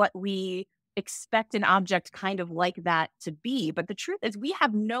that's what we expect an object kind of like that to be. But the truth is, we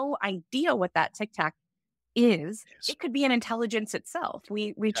have no idea what that tic tac is. Yes. It could be an intelligence itself.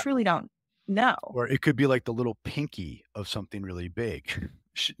 We Yeah. truly don't know. Or it could be like the little pinky of something really big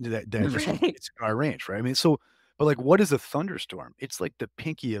that just Right. it's in our range, right? I mean, so, but like, what is a thunderstorm? It's like the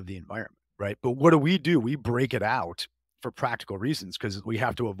pinky of the environment, right? But what do? We break it out for practical reasons because we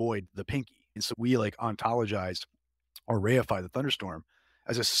have to avoid the pinky. And so we like ontologize or reify the thunderstorm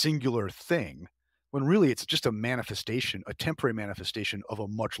as a singular thing when really it's just a manifestation, a temporary manifestation of a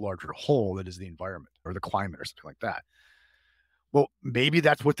much larger whole that is the environment or the climate or something like that. Well, maybe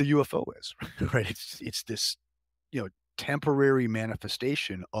that's what the UFO is, right? It's this, temporary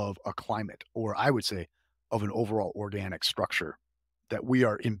manifestation of a climate, or I would say of an overall organic structure that we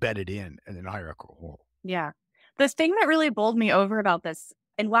are embedded in an hierarchical whole. Yeah. The thing that really bowled me over about this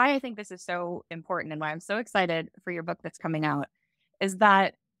and why I think this is so important and why I'm so excited for your book that's coming out is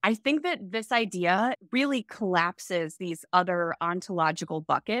that I think that this idea really collapses these other ontological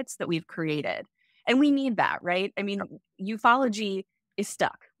buckets that we've created. And we need that, right? I mean, ufology is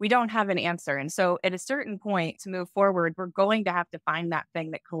stuck. We don't have an answer. And so at a certain point to move forward, we're going to have to find that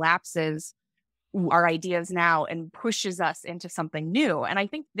thing that collapses our ideas now and pushes us into something new. And I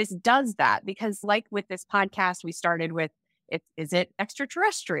think this does that because, like with this podcast, we started with is it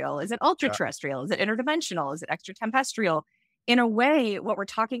extraterrestrial? Is it ultra Yeah. terrestrial? Is it interdimensional? Is it extratempestrial? In a way, what we're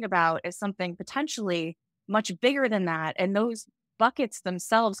talking about is something potentially much bigger than that. And those buckets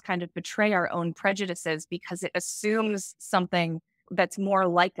themselves kind of betray our own prejudices because it assumes something that's more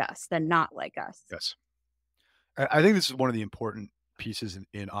like us than not like us. Yes. I think this is one of the important pieces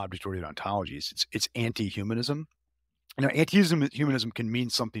in object-oriented ontologies. It's anti-humanism. Now, anti-humanism can mean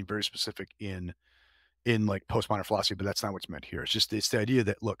something very specific in like postmodern philosophy, but that's not what's meant here. It's the idea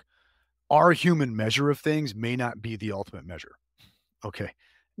that look, our human measure of things may not be the ultimate measure. Okay.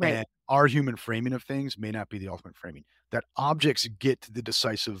 Right. And our human framing of things may not be the ultimate framing. That objects get the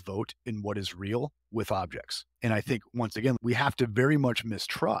decisive vote in what is real with objects. And I think once again, we have to very much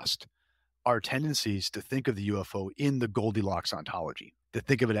mistrust our tendencies to think of the UFO in the Goldilocks ontology, to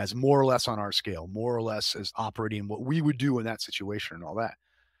think of it as more or less on our scale, more or less as operating what we would do in that situation and all that.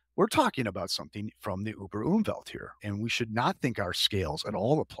 We're talking about something from the umwelt here, and we should not think our scales at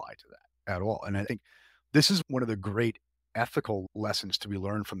all apply to that at all. And I think this is one of the great ethical lessons to be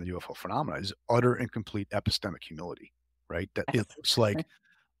learned from the UFO phenomena is utter and complete epistemic humility, right? That it looks like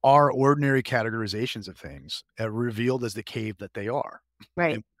our ordinary categorizations of things are revealed as the cave that they are.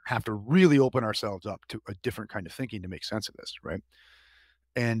 Right. And have to really open ourselves up to a different kind of thinking to make sense of this, right?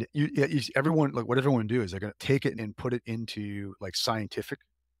 And everyone, like what everyone do is they're going to take it and put it into like scientific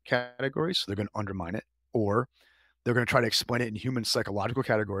categories. So they're going to undermine it, or they're going to try to explain it in human psychological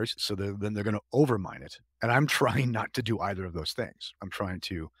categories. So then they're going to overmine it. And I'm trying not to do either of those things. I'm trying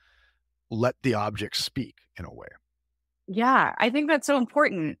to let the object speak in a way. Yeah, I think that's so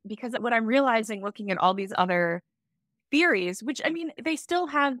important because what I'm realizing looking at all these other theories, which I mean, they still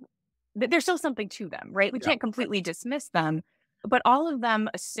have, there's still something to them, right? We Yeah. can't completely dismiss them, but all of them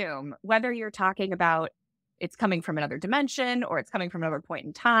assume whether you're talking about it's coming from another dimension or it's coming from another point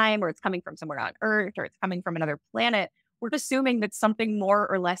in time or it's coming from somewhere on Earth or it's coming from another planet, we're assuming that something more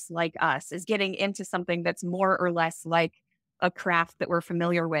or less like us is getting into something that's more or less like a craft that we're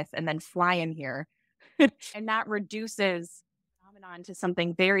familiar with and then flying here. And that reduces phenomenon to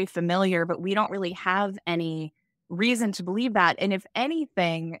something very familiar, but we don't really have any reason to believe that. And if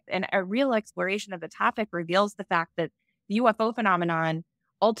anything, and a real exploration of the topic reveals the fact that the UFO phenomenon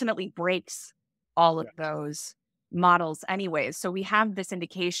ultimately breaks all of those models anyways. So we have this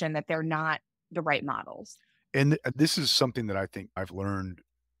indication that they're not the right models. And this is something that I think I've learned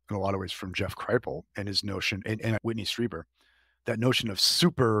in a lot of ways from Jeff Kripal and his notion and Whitney Strieber, that notion of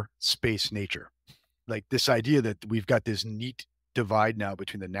super space nature. Like this idea that we've got this neat divide now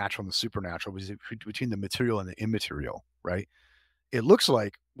between the natural and the supernatural, between the material and the immaterial, right? It looks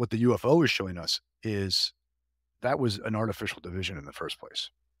like what the UFO is showing us is that was an artificial division in the first place.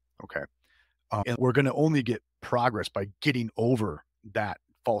 Okay. And we're going to only get progress by getting over that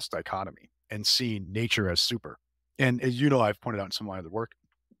false dichotomy and seeing nature as super. And as you know, I've pointed out in some of my other work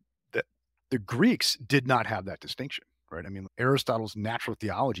that the Greeks did not have that distinction, right? I mean, Aristotle's natural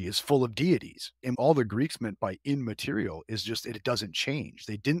theology is full of deities. And all the Greeks meant by immaterial is just it doesn't change.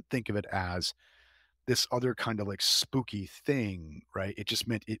 They didn't think of it as this other kind of like spooky thing, right? It just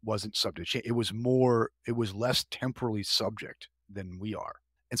meant it wasn't subject to change. It was less temporally subject than we are.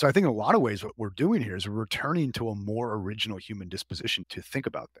 And so I think in a lot of ways, what we're doing here is we're returning to a more original human disposition to think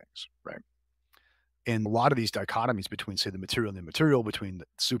about things, right? And a lot of these dichotomies between, say, the material and the immaterial, between the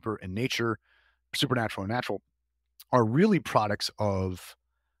super and nature, supernatural and natural, are really products of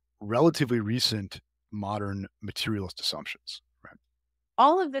relatively recent modern materialist assumptions, right?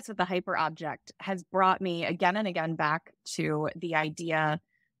 All of this with the hyperobject has brought me again and again back to the idea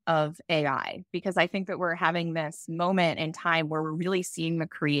of AI, because I think that we're having this moment in time where we're really seeing the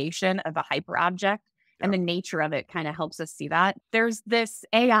creation of a hyperobject, Yeah. and the nature of it kind of helps us see that. There's this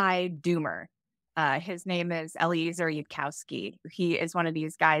AI doomer. His name is Eliezer Yudkowsky. He is one of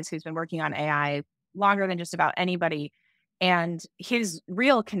these guys who's been working on AI longer than just about anybody. And his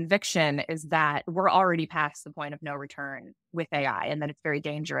real conviction is that we're already past the point of no return with AI, and that it's very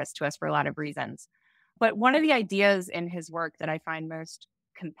dangerous to us for a lot of reasons. But one of the ideas in his work that I find most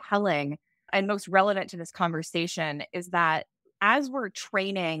compelling and most relevant to this conversation is that as we're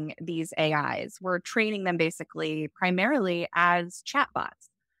training these AIs, we're training them basically primarily as chatbots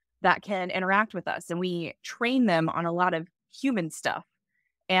that can interact with us. And we train them on a lot of human stuff,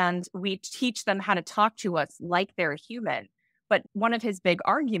 and we teach them how to talk to us like they're a human. But one of his big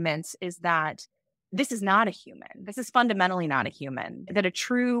arguments is that this is not a human. This is fundamentally not a human. That a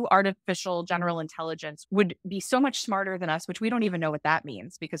true artificial general intelligence would be so much smarter than us, which we don't even know what that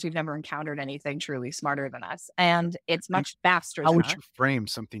means because we've never encountered anything truly smarter than us. And it's And much faster how than would us. you frame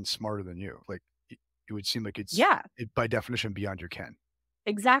something smarter than you? Like it would seem like Yeah. by definition beyond your ken.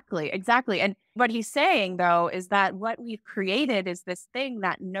 Exactly, exactly. And what he's saying, though, is that what we've created is this thing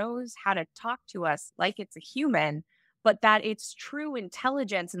that knows how to talk to us like it's a human, but that its true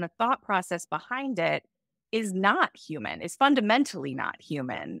intelligence and the thought process behind it is not human, is fundamentally not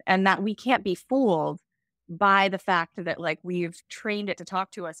human. And that we can't be fooled by the fact that, like, we've trained it to talk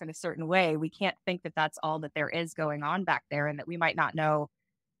to us in a certain way. We can't think that that's all that there is going on back there, and that we might not know,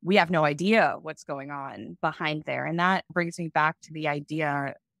 we have no idea what's going on behind there. And that brings me back to the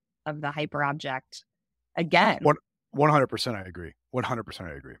idea of the hyperobject again. One 100% I agree. 100%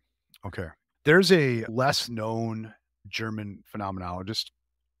 I agree. Okay. There's a less known German phenomenologist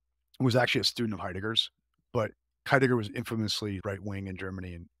who was actually a student of Heidegger's, but Heidegger was infamously right wing in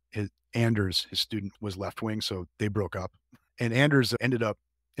Germany, and Anders, his student, was left wing, so they broke up. And Anders ended up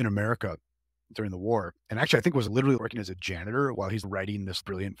in America during the war, and actually, I think was literally working as a janitor while he's writing this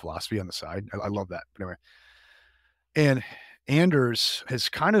brilliant philosophy on the side. I love that. But anyway, and Anders has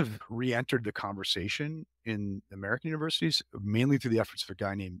kind of re-entered the conversation in American universities, mainly through the efforts of a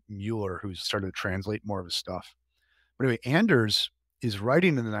guy named Mueller, who's started to translate more of his stuff. But anyway, Anders is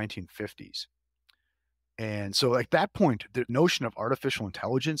writing in the 1950s. And so at that point, the notion of artificial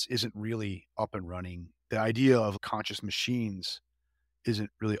intelligence isn't really up and running. The idea of conscious machines isn't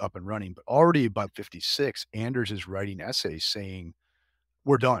really up and running. But already by 56, Anders is writing essays saying,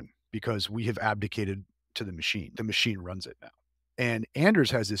 we're done because we have abdicated to the machine. The machine runs it now. And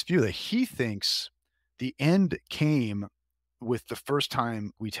Anders has this view that he thinks the end came with the first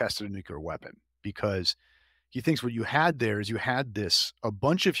time we tested a nuclear weapon, because he thinks what you had there is you had a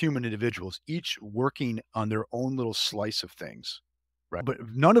bunch of human individuals, each working on their own little slice of things, right? But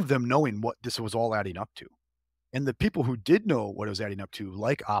none of them knowing what this was all adding up to. And the people who did know what it was adding up to,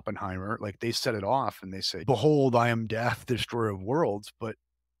 like Oppenheimer, like they set it off and they say, behold, I am death, destroyer of worlds. But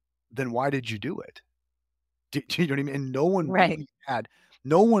then why did you do it? Do you know what I mean? And Right.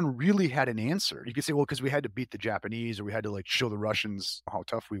 no one really had an answer. You could say, well, because we had to beat the Japanese, or we had to like show the Russians how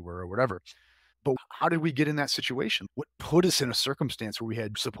tough we were or whatever. But how did we get in that situation? What put us in a circumstance where we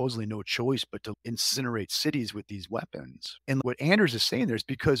had supposedly no choice but to incinerate cities with these weapons? And what Anders is saying there is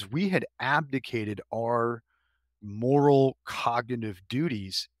because we had abdicated our moral cognitive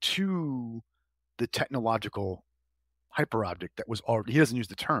duties to the technological hyperobject that was already, he doesn't use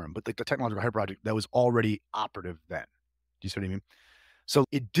the term, but like the technological hyperobject that was already operative then. Do you see what I mean? So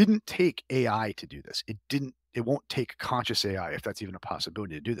it didn't take AI to do this. It won't take conscious AI, if that's even a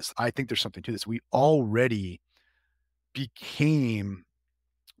possibility, to do this. I think there's something to this. We already became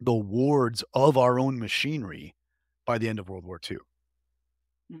the wards of our own machinery by the end of World War II.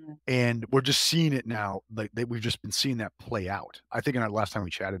 Mhm. And we're just seeing it now. Like we've just been seeing that play out. I think in our last time we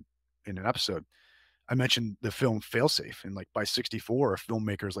chatted in an episode, I mentioned the film Failsafe, and like by 64,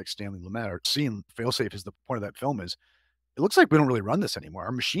 filmmakers like Stanley Lumet are seeing Failsafe as the point of that film is it looks like we don't really run this anymore.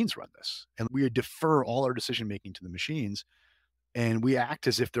 Our machines run this, and we defer all our decision making to the machines, and we act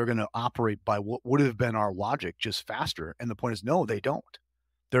as if they're going to operate by what would have been our logic, just faster. And the point is, no, they don't.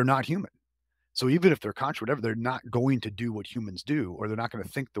 They're not human. So even if they're conscious, whatever, they're not going to do what humans do, or they're not going to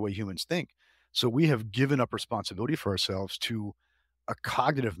think the way humans think. So we have given up responsibility for ourselves to a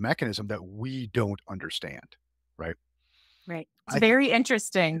cognitive mechanism that we don't understand, right? Right. It's I think very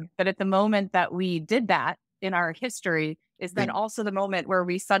interesting that at the moment that we did that in our history is then thing also the moment where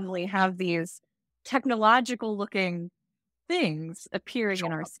we suddenly have these technological looking things appearing in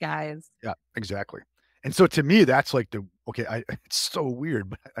showing our up. skies. Yeah, exactly. And so to me, that's like the okay, it's so weird,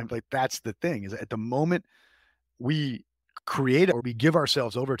 but I'm like, that's the thing is at the moment we create or we give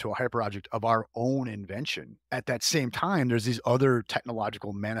ourselves over to a hyperobject of our own invention. At that same time, there's these other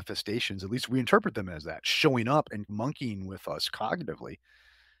technological manifestations, at least we interpret them as that, showing up and monkeying with us cognitively.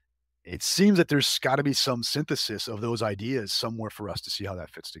 It seems that there's got to be some synthesis of those ideas somewhere for us to see how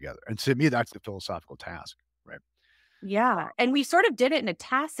that fits together. And to me, that's the philosophical task, right? Yeah. And we sort of did it in a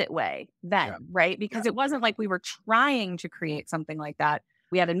tacit way Yeah, then, right? yeah, Because it wasn't like we were trying to create something like that.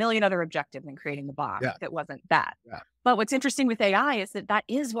 We had a million other objectives in creating the bomb yeah, that wasn't that. yeah, But what's interesting with AI is that that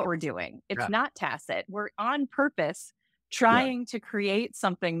is what we're doing. It's yeah, not tacit. We're on purpose yeah, trying to create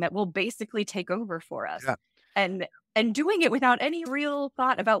something that will basically take over for us. yeah. And and doing it without any real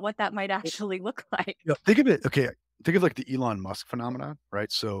thought about what that might actually look like. You know, think of it. Okay, think of like the Elon Musk phenomenon,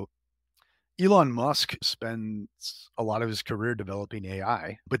 right? So Elon Musk spends a lot of his career developing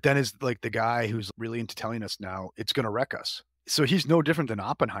AI, but then is like the guy who's really into telling us now it's going to wreck us. So he's no different than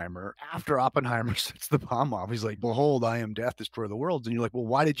Oppenheimer. After Oppenheimer sets the bomb off, he's like, "Behold, I am death, destroyer of the worlds." And you're like, "Well,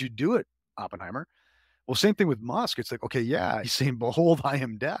 why did you do it, Oppenheimer?" Well, same thing with Musk. It's like, okay, yeah, he's saying, "Behold, I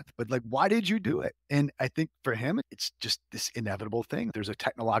am death," but like, why did you do it? And I think for him, it's just this inevitable thing. There's a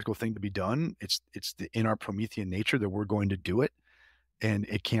technological thing to be done. In our Promethean nature that we're going to do it and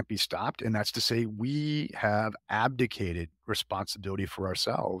it can't be stopped. And that's to say, we have abdicated responsibility for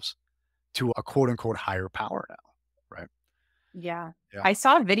ourselves to a quote unquote higher power now. Right. Yeah. Yeah. I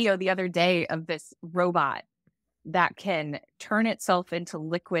saw a video the other day of this robot that can turn itself into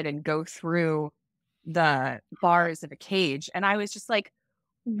liquid and go through the bars of a cage. And I was just like,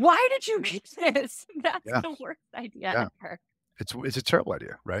 why did you make this? That's Yeah. the worst idea Yeah. ever. It's a terrible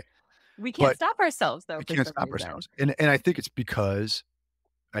idea. Right. We can't But stop ourselves though we for can't some stop reason. ourselves. And I think it's because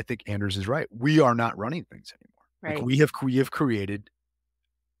I think Anders is right. We are not running things anymore. Like Right. we have created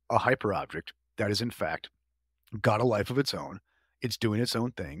a hyper object that is in fact got a life of its own. It's doing its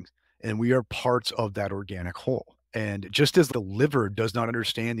own things, and we are parts of that organic whole. And just as the liver does not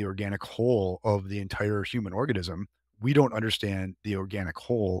understand the organic whole of the entire human organism, we don't understand the organic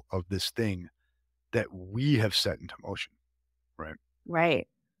whole of this thing that we have set into motion. Right. Right.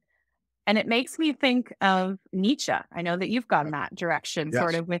 And it makes me think of Nietzsche. I know that you've gone Yeah. that direction,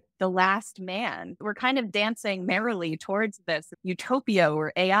 sort Yes. of with The Last Man. We're kind of dancing merrily towards this utopia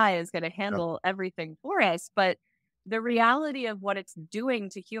where AI is going to Yeah. handle everything for us. But the reality of what it's doing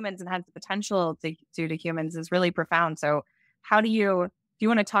to humans and has the potential to do to humans is really profound. So, how do you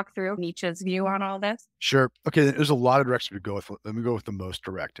want to talk through Nietzsche's view on all this? Sure. Okay. There's a lot of directions we go with. Let me go with the most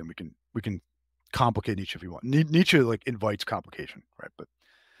direct, and we can complicate Nietzsche if you want. Nietzsche like invites complication, right? But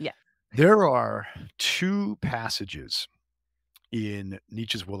Yeah. there are two passages in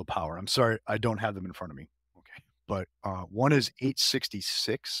Nietzsche's Will of Power. I'm sorry, I don't have them in front of me. Okay. But one is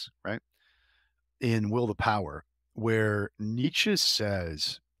 866, right? In Will of Power, where Nietzsche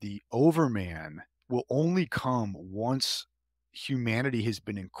says the overman will only come once humanity has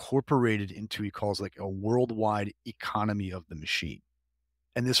been incorporated into, he calls like a worldwide economy of the machine.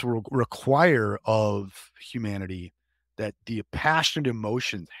 And this will require of humanity that the passionate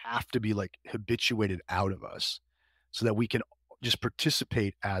emotions have to be like habituated out of us so that we can just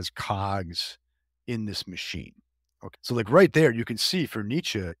participate as cogs in this machine. Okay. So like right there, you can see for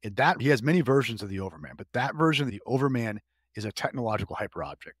Nietzsche that he has many versions of the Overman, but that version of the Overman is a technological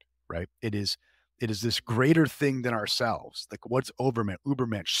hyperobject, right? It is this greater thing than ourselves. Like what's Overman,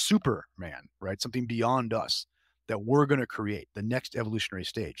 Uberman, Superman, right? Something beyond us that we're going to create the next evolutionary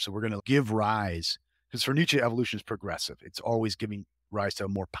stage. So we're going to give rise, because for Nietzsche, evolution is progressive. It's always giving rise to a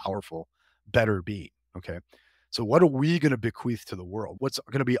more powerful, better being. Okay. So what are we going to bequeath to the world? What's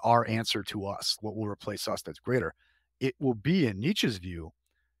going to be our answer to us? What will replace us that's greater? It will be, in Nietzsche's view,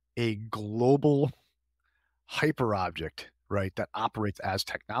 a global hyperobject, right, that operates as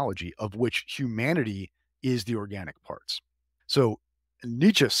technology, of which humanity is the organic parts. So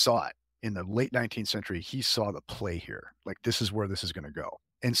Nietzsche saw it in the late 19th century. He saw the play here. Like, this is where this is going to go.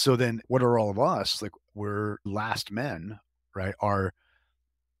 And so then what are all of us? Like, we're last men, right? Are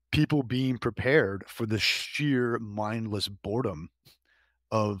people being prepared for the sheer mindless boredom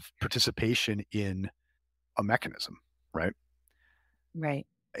of participation in a mechanism, right? Right.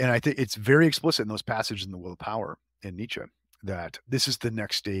 And I think it's very explicit in those passages in The Will of Power in Nietzsche that this is the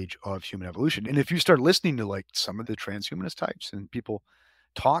next stage of human evolution. And if you start listening to like some of the transhumanist types and people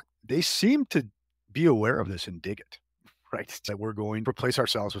talk, they seem to be aware of this and dig it, right? It's that we're going to replace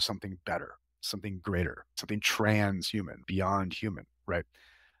ourselves with something better, something greater, something transhuman, beyond human, right?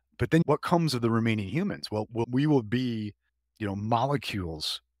 But then what comes of the remaining humans? Well, we will be,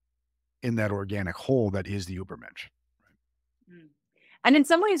 molecules in that organic whole that is the Ubermensch. Mm. And in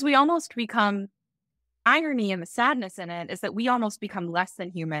some ways, we almost become irony, and the sadness in it is that we almost become less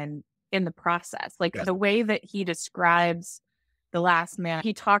than human in the process. Like Yes. the way that he describes the last man,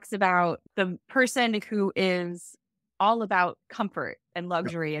 he talks about the person who is all about comfort and Yep.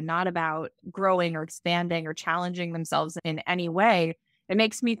 luxury and not about growing or expanding or challenging themselves in any way. It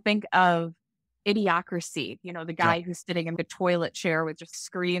makes me think of Idiocracy, the Yep. guy who's sitting in the toilet chair with just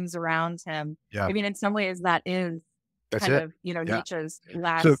screens around him. Yeah. I mean, in some ways, that is That's kind it. of, Yeah. Nietzsche's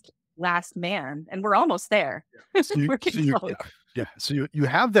So last man, and we're almost there. so you We're so getting you close. yeah. So you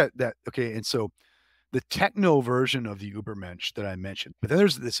have that okay, and so the techno version of the Ubermensch that I mentioned, but then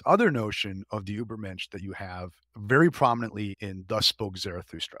there's this other notion of the Ubermensch that you have very prominently in Thus Spoke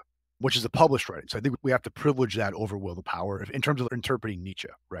Zarathustra, which is a published writing. So I think we have to privilege that over Will of Power in terms of interpreting Nietzsche,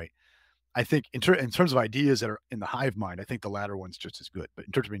 right? I think in terms of ideas that are in the hive mind, I think the latter one's just as good. But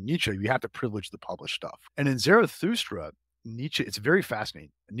in terms of Nietzsche, you have to privilege the published stuff. And in Zarathustra, Nietzsche, it's very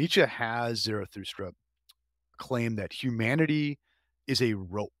fascinating. Nietzsche has Zarathustra claim that humanity is a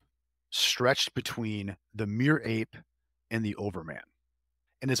rope stretched between the mere ape and the overman.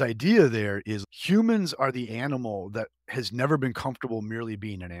 And his idea there is humans are the animal that has never been comfortable merely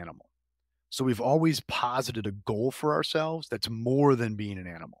being an animal. So we've always posited a goal for ourselves that's more than being an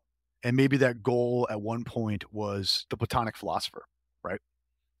animal. And maybe that goal at one point was the Platonic philosopher, right?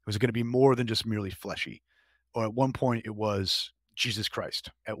 It was going to be more than just merely fleshy. Or at one point it was Jesus Christ.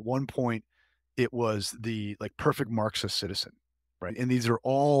 At one point it was the like perfect Marxist citizen, right? And these are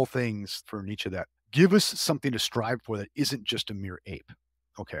all things for Nietzsche that give us something to strive for that isn't just a mere ape.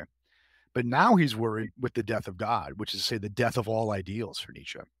 Okay. But now he's worried with the death of God, which is to say the death of all ideals for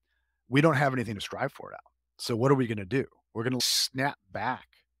Nietzsche. We don't have anything to strive for now. So what are we going to do? We're going to snap back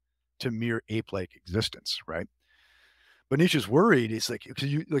to mere ape-like existence, right? But Nietzsche's worried. It's like, because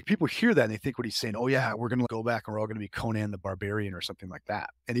people hear that and they think what he's saying, oh yeah, we're going to go back and we're all going to be Conan the Barbarian or something like that.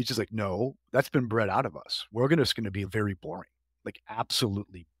 And he's just like, no, that's been bred out of us. We're just going to be very boring, like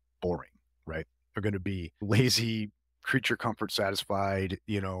absolutely boring, right? We're going to be lazy, creature comfort satisfied,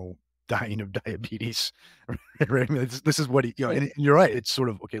 dying of diabetes, right? I mean, this is what and you're right. It's sort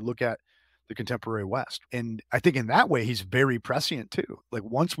of, okay, look at the contemporary West. And I think in that way, he's very prescient too. Like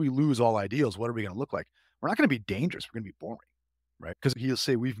once we lose all ideals, what are we going to look like? We're not going to be dangerous. We're going to be boring, right? Because he'll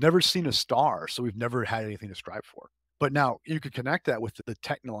say, we've never seen a star, so we've never had anything to strive for. But now you could connect that with the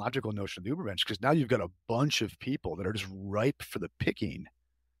technological notion of the Ubermensch, because now you've got a bunch of people that are just ripe for the picking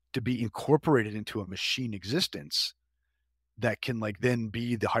to be incorporated into a machine existence that can like then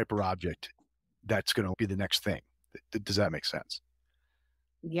be the hyperobject that's going to be the next thing. Does that make sense?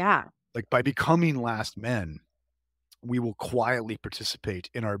 Yeah. Like by becoming last men, we will quietly participate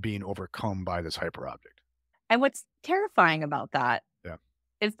in our being overcome by this hyperobject. And what's terrifying about that Yeah.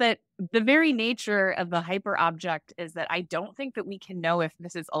 is that the very nature of the hyperobject is that I don't think that we can know if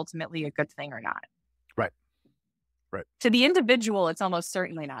this is ultimately a good thing or not. Right. Right. To the individual, it's almost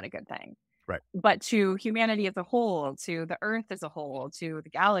certainly not a good thing. Right. But to humanity as a whole, to the earth as a whole, to the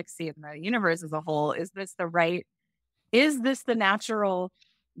galaxy and the universe as a whole, is this the natural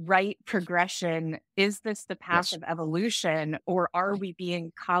right progression? Is this the path Yes. of evolution? Or are we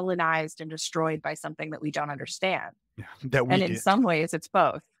being colonized and destroyed by something that we don't understand? Yeah. That we And in did. some ways, it's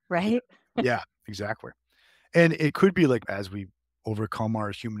both, right? Yeah, exactly. And it could be like as we overcome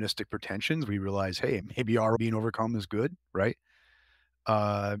our humanistic pretensions, we realize, hey, maybe our being overcome is good, right?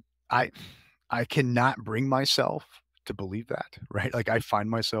 Uh, I I cannot bring myself to believe that, right? Like I find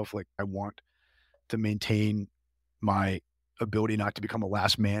myself like I want to maintain my ability not to become a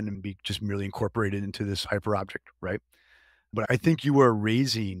last man and be just merely incorporated into this hyper object, right? But I think you are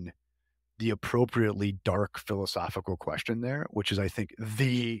raising the appropriately dark philosophical question there, which is, I think,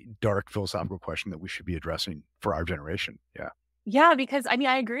 the dark philosophical question that we should be addressing for our generation. Yeah. Yeah, because I mean,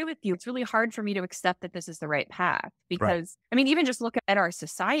 I agree with you. It's really hard for me to accept that this is the right path Right. because, I mean, even just look at our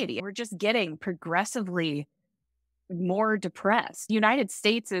society, we're just getting progressively more depressed. The United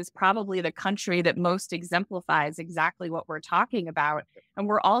States is probably the country that most exemplifies exactly what we're talking about. And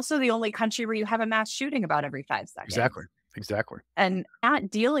we're also the only country where you have a mass shooting about every 5 seconds. Exactly. Exactly. And not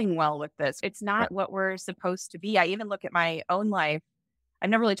dealing well with this. It's Right. not what we're supposed to be. I even look at my own life. I've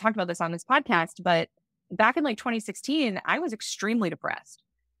never really talked about this on this podcast, but back in like 2016, I was extremely depressed.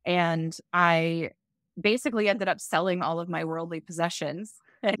 And I basically ended up selling all of my worldly possessions.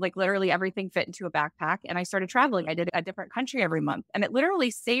 Like literally everything fit into a backpack. And I started traveling. I did a different country every month. And it literally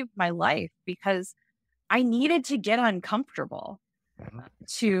saved my life because I needed to get uncomfortable Mhm.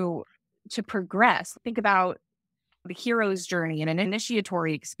 to to progress. Think about the hero's journey and an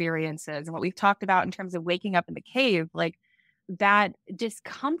initiatory experiences and what we've talked about in terms of waking up in the cave, like that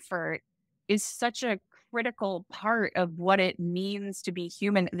discomfort is such a critical part of what it means to be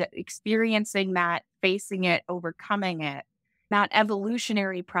human, that experiencing that, facing it, overcoming it, that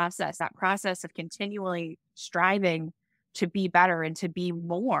evolutionary process, that process of continually striving to be better and to be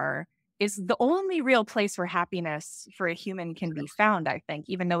more is the only real place where happiness for a human can be found, I think,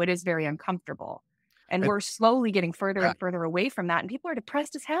 even though it is very uncomfortable. And And we're slowly getting further yeah, and further away from that. And people are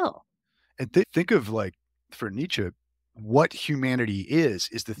depressed as hell. and think of like for Nietzsche, what humanity is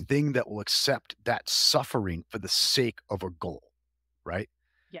the thing that will accept that suffering for the sake of a goal, right?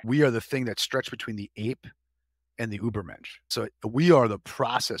 Yeah. We are the thing that's stretched between the ape and the Ubermensch. So we are the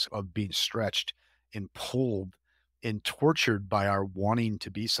process of being stretched and pulled and tortured by our wanting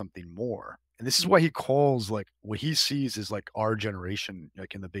to be something more. And this is why he calls like what he sees as like our generation,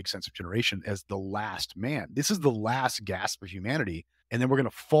 like in the big sense of generation, as the last man. This is the last gasp of humanity. And then we're going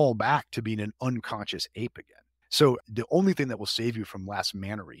to fall back to being an unconscious ape again. So the only thing that will save you from last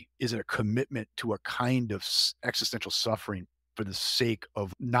manery is a commitment to a kind of existential suffering for the sake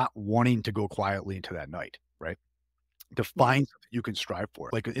of not wanting to go quietly into that night, right? To Yeah. find something you can strive for.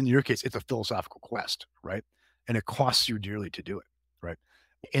 Like in your case, it's a philosophical quest, right? And it costs you dearly to do it, right?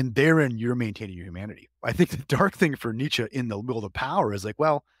 And therein, you're maintaining your humanity. I think the dark thing for Nietzsche in the will of power is like,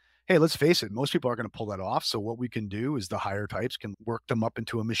 well, hey, let's face it, most people aren't going to pull that off. So what we can do is the higher types can work them up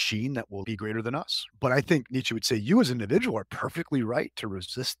into a machine that will be greater than us. But I think Nietzsche would say you as an individual are perfectly right to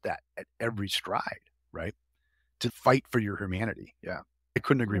resist that at every stride, right? To fight for your humanity. Yeah. I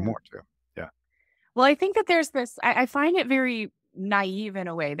couldn't agree Yeah. more too. Yeah. Well, I think that there's this, I find it very naive in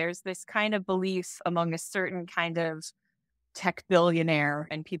a way. There's this kind of belief among a certain kind of tech billionaire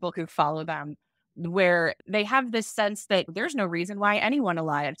and people who follow them, where they have this sense that there's no reason why anyone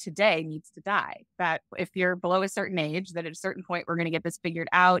alive today needs to die. That if you're below a certain age, that at a certain point, we're going to get this figured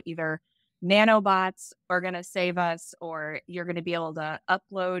out. Either nanobots are going to save us, or you're going to be able to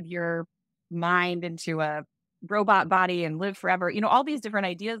upload your mind into a robot body and live forever. All these different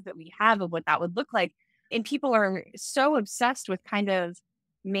ideas that we have of what that would look like. And people are so obsessed with kind of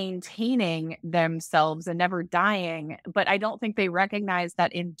maintaining themselves and never dying. But I don't think they recognize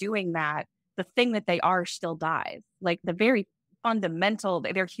that in doing that, the thing that they are still dies. Like the very fundamental,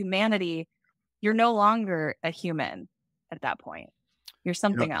 their humanity, you're no longer a human at that point. You're You know,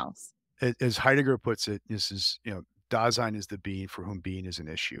 something else. as Heidegger puts it, this is, Dasein is the being for whom being is an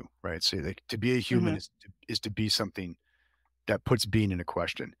issue, right? So like to be a human Hmm. is to be something that puts being into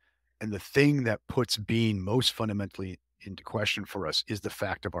question. And the thing that puts being most fundamentally into question for us is the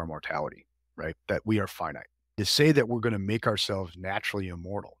fact of our mortality, right? That we are finite. To say that we're going to make ourselves naturally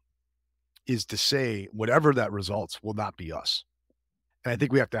immortal is to say whatever that results will not be us. And I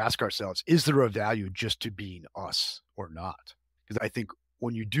think we have to ask ourselves, is there a value just to being us or not? Because I think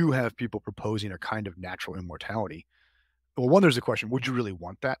when you do have people proposing a kind of natural immortality, well, one, there's a question, would you really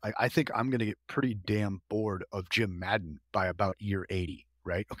want that? I think I'm going to get pretty damn bored of Jim Madden by about year 80,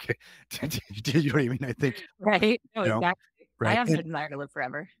 right? Okay. Do you know what I mean? I think, Right. No, you know, exactly. I right. have no desire to live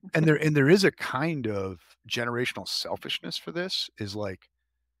forever. And there is a kind of generational selfishness for this is like,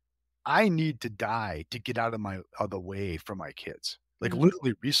 I need to die to get out of my other way for my kids, like Mhm.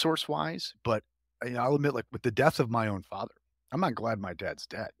 literally resource wise. But I'll admit, like with the death of my own father, I'm not glad my dad's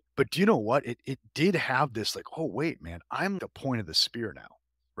dead. But do you know what? It did have this like, oh wait, man, I'm the point of the spear now,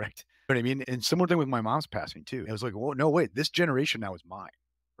 right? You know what I mean? And similar thing with my mom's passing too. It was like, well, no, wait, this generation now is mine,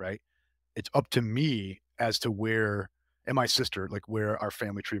 right? It's up to me as to where, and my sister, like where our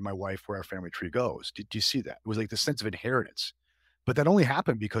family tree, my wife, where our family tree goes. Do you see that? It was like the sense of inheritance, but that only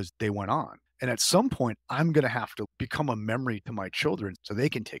happened because they went on. And at some point, I'm going to have to become a memory to my children so they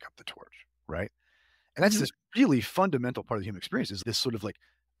can take up the torch, right? And that's Mhm. this really fundamental part of the human experience is this sort of like,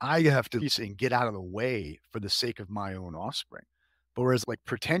 I have to peace and get out of the way for the sake of my own offspring. But whereas like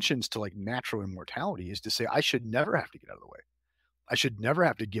pretensions to like natural immortality is to say, I should never have to get out of the way. I should never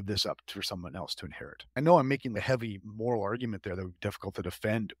have to give this up for someone else to inherit. I know I'm making the heavy moral argument there that would be difficult to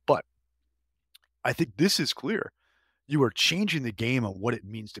defend, but I think this is clear. You are changing the game on what it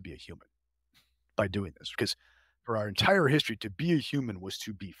means to be a human by doing this. Because for our entire history, to be a human was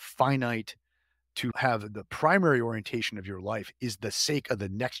to be finite, to have the primary orientation of your life is the sake of the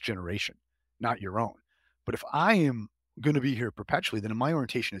next generation, not your own. But if I am going to be here perpetually, then my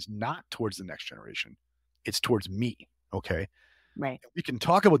orientation is not towards the next generation, it's towards me. Okay. Right. We can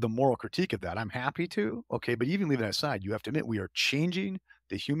talk about the moral critique of that. I'm happy to. Okay. But even leaving that aside, you have to admit we are changing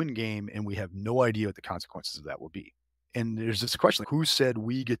the human game and we have no idea what the consequences of that will be. And there's this question, like, who said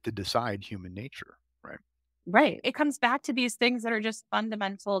we get to decide human nature? Right. Right. It comes back to these things that are just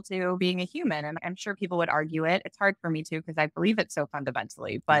fundamental to being a human. And I'm sure people would argue it. It's hard for me to because I believe it so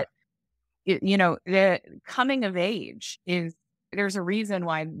fundamentally. Yeah. But, the coming of age there's a reason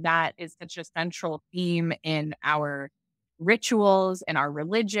why that is such a central theme in our rituals, in our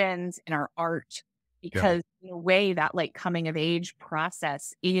religions, in our art, Yeah. because in a way that like coming of age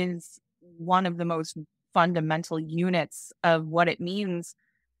process is one of the most fundamental units of what it means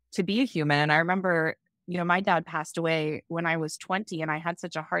to be a human. And I remember, my dad passed away when I was 20 and I had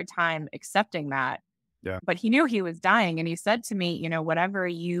such a hard time accepting that. Yeah. But he knew he was dying and he said to me, whatever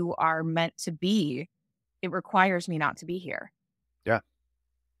you are meant to be, it requires me not to be here. Yeah.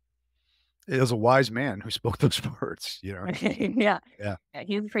 It was a wise man who spoke those words, you know? Yeah. Yeah. Yeah.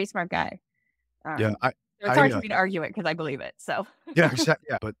 He was a pretty smart guy. Yeah. So it's hard for me to argue it because I believe it. So, Yeah, exactly.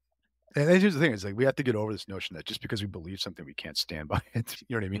 Yeah. But and here's the thing, is like we have to get over this notion that just because we believe something, we can't stand by it.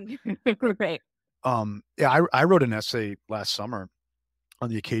 You know what I mean? right. Yeah, I wrote an essay last summer on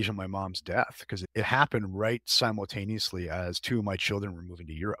the occasion of my mom's death because it happened right simultaneously as two of my children were moving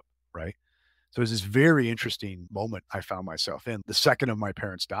to Europe, right? So it was this very interesting moment I found myself in. The second of my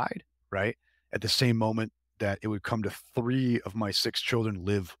parents died, right? At the same moment that it would come to three of my six children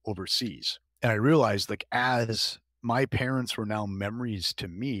live overseas. And I realized, like, as my parents were now memories to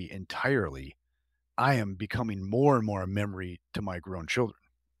me entirely, I am becoming more and more a memory to my grown children,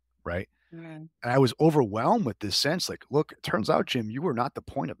 right? Mm, And I was overwhelmed with this sense, like, look, it turns out, Jim, you were not the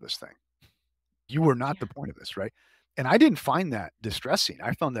point of this thing. You were not yeah. the point of this, right? And I didn't find that distressing.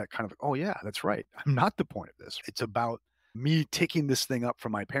 I found that kind of, oh yeah, that's right. I'm not the point of this. It's about me taking this thing up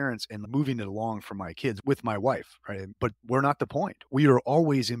from my parents and moving it along for my kids with my wife, right? But we're not the point. We are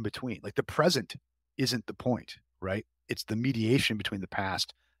always in between. Like the present isn't the point, right? It's the mediation between the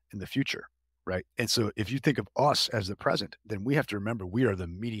past and the future, right? And so if you think of us as the present, then we have to remember we are the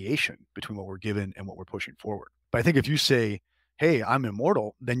mediation between what we're given and what we're pushing forward. But I think if you say, hey, I'm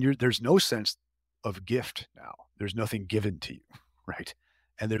immortal, then there's no sense of gift now. There's nothing given to you, right?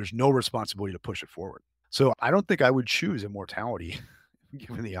 And there's no responsibility to push it forward. So I don't think I would choose immortality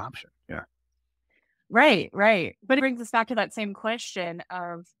given the option. Yeah. Right. Right. But it brings us back to that same question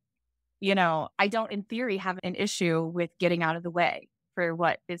of, I don't, in theory, have an issue with getting out of the way for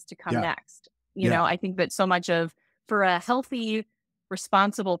what is to come Yeah. next. Yeah. I think that so much for a healthy,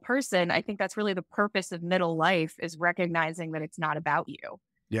 responsible person, I think that's really the purpose of middle life is recognizing that it's not about you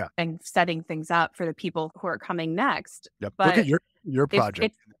Yeah. and setting things up for the people who are coming next. Yep. Look at But your if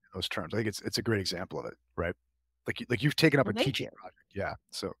project it's, in those terms. I think it's a great example of it, right? Like you've taken up well, a thank teaching you. project. Yeah.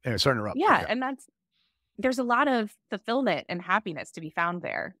 So anyway, sorry to interrupt, but Yeah. yeah. And there's a lot of fulfillment and happiness to be found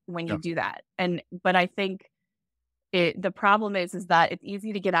there when Yeah. you do that. But I think the problem is that it's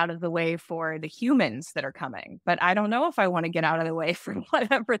easy to get out of the way for the humans that are coming, but I don't know if I want to get out of the way for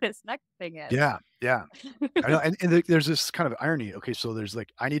whatever this next thing is. Yeah. Yeah. I know. And there's this kind of irony. Okay. So there's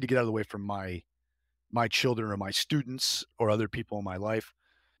like, I need to get out of the way from my children or my students or other people in my life.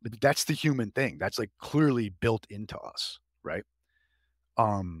 But that's the human thing. That's like clearly built into us, right?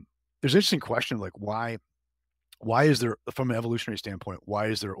 Um, there's an interesting question like why is there from an evolutionary standpoint, why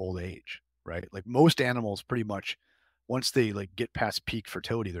is there old age, right? Like most animals pretty much once they like get past peak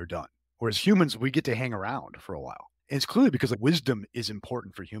fertility, they're done. Whereas humans, we get to hang around for a while. And it's clearly because like wisdom is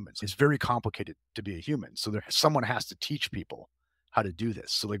important for humans. It's very complicated to be a human. So someone has to teach people how to do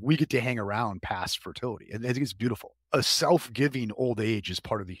this. So like we get to hang around past fertility. And I think it's beautiful. A self-giving old age is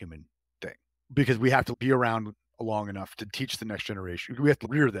part of the human thing because we have to be around long enough to teach the next generation. We have to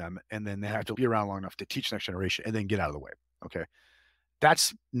rear them and then they have to be around long enough to teach the next generation and then get out of the way. Okay.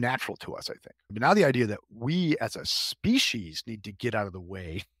 That's natural to us, I think. But now the idea that we as a species need to get out of the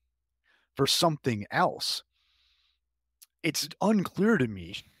way for something else, it's unclear to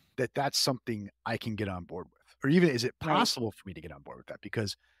me that that's something I can get on board with. Or even is it Right. possible for me to get on board with that?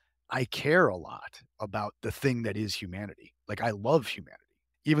 Because I care a lot about the thing that is humanity. Like I love humanity.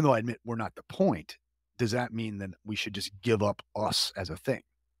 Even though I admit we're not the point, does that mean that we should just give up us as a thing?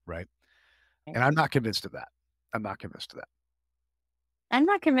 Right. And I'm not convinced of that. I'm not convinced of that. I'm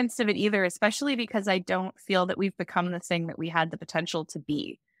not convinced of it either, especially because I don't feel that we've become the thing that we had the potential to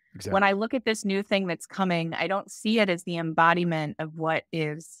be. When Exactly. I look at this new thing that's coming, I don't see it as the embodiment of what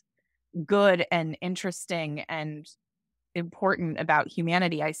is good and interesting and important about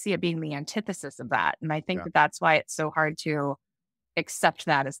humanity. I see it being the antithesis of that. And I think Yeah. that that's why it's so hard to accept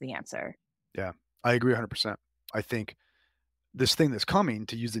that as the answer. Yeah. I agree 100%. I think this thing that's coming,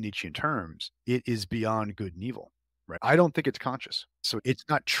 to use the Nietzschean terms, it is beyond good and evil, right? I don't think it's conscious. So it's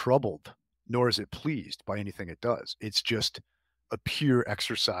not troubled, nor is it pleased by anything it does. It's just a pure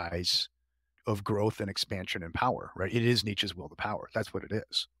exercise of growth and expansion and power, right? It is Nietzsche's will to power. That's what it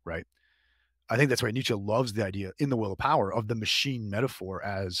is, right? I think that's why Nietzsche loves the idea in the will of power of the machine metaphor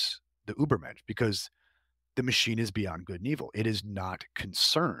as the Ubermensch, because the machine is beyond good and evil. It is not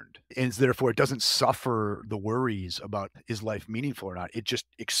concerned. And therefore, it doesn't suffer the worries about is life meaningful or not. It just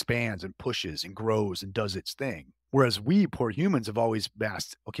expands and pushes and grows and does its thing. Whereas we poor humans have always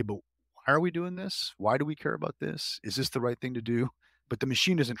asked, okay, but why are we doing this? Why do we care about this? Is this the right thing to do? But the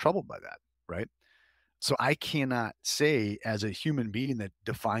machine isn't troubled by that, right? So I cannot say, as a human being that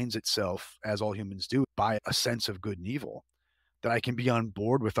defines itself, as all humans do, by a sense of good and evil, that I can be on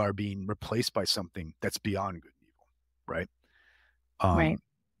board with our being replaced by something that's beyond good and evil, right? Right. Um,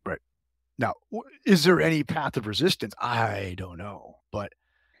 right. Now, is there any path of resistance? I don't know, but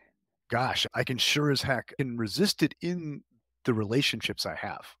gosh, I can sure as heck can resist it in the relationships I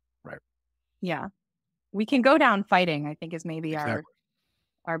have, right? Yeah. We can go down fighting, I think is maybe Exactly.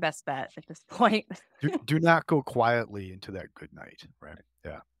 our best bet at this point. Do not go quietly into that good night, right?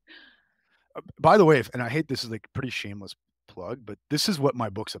 Yeah. By the way, and I hate this is like pretty shameless plug, but this is what my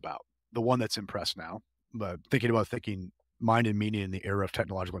book's about. The one that's in press now, but thinking mind and meaning in the era of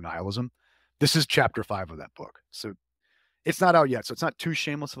technological nihilism. This is chapter 5 of that book. So it's not out yet. So it's not too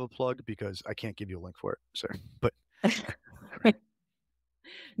shameless of a plug because I can't give you a link for it. So, but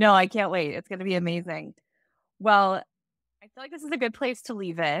No, I can't wait. It's going to be amazing. Well, I feel like this is a good place to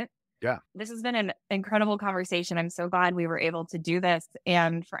leave it. yeah, This has been an incredible conversation. I'm so glad we were able to do this.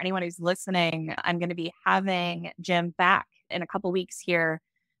 And for anyone who's listening, I'm going to be having Jim back in a couple weeks here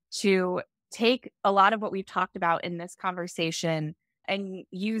to take a lot of what we've talked about in this conversation and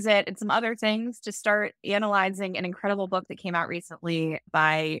use it and some other things to start analyzing an incredible book that came out recently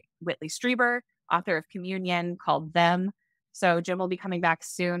by Whitley Strieber, author of Communion, called Them. So Jim will be coming back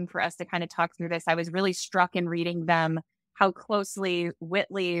soon for us to kind of talk through this. I was really struck in reading Them how closely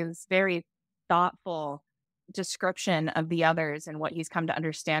Whitley's very thoughtful description of the others and what he's come to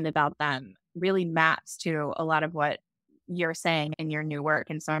understand about them really maps to a lot of what you're saying in your new work.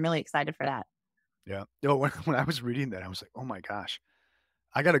 And so I'm really excited for that. yeah. No, when I was reading that, I was like, oh my gosh,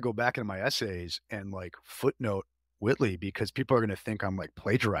 I got to go back into my essays and like footnote Whitley because people are going to think I'm like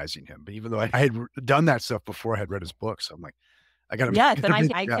plagiarizing him. But even though I had done that stuff before I had read his book, so I'm like, I got Yes, and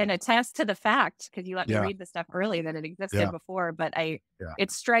to, I yeah, can attest to the fact because you let me yeah, read the stuff early that it existed yeah, before, but yeah.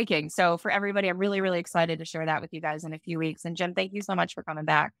 it's striking. So for everybody, I'm really, really excited to share that with you guys in a few weeks. And Jim, thank you so much for coming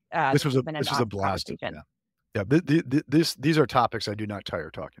back. This has been an This was a awesome blast. conversation. Yeah. Yeah. These are topics I do not tire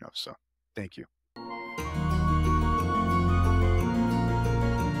talking of. So thank you.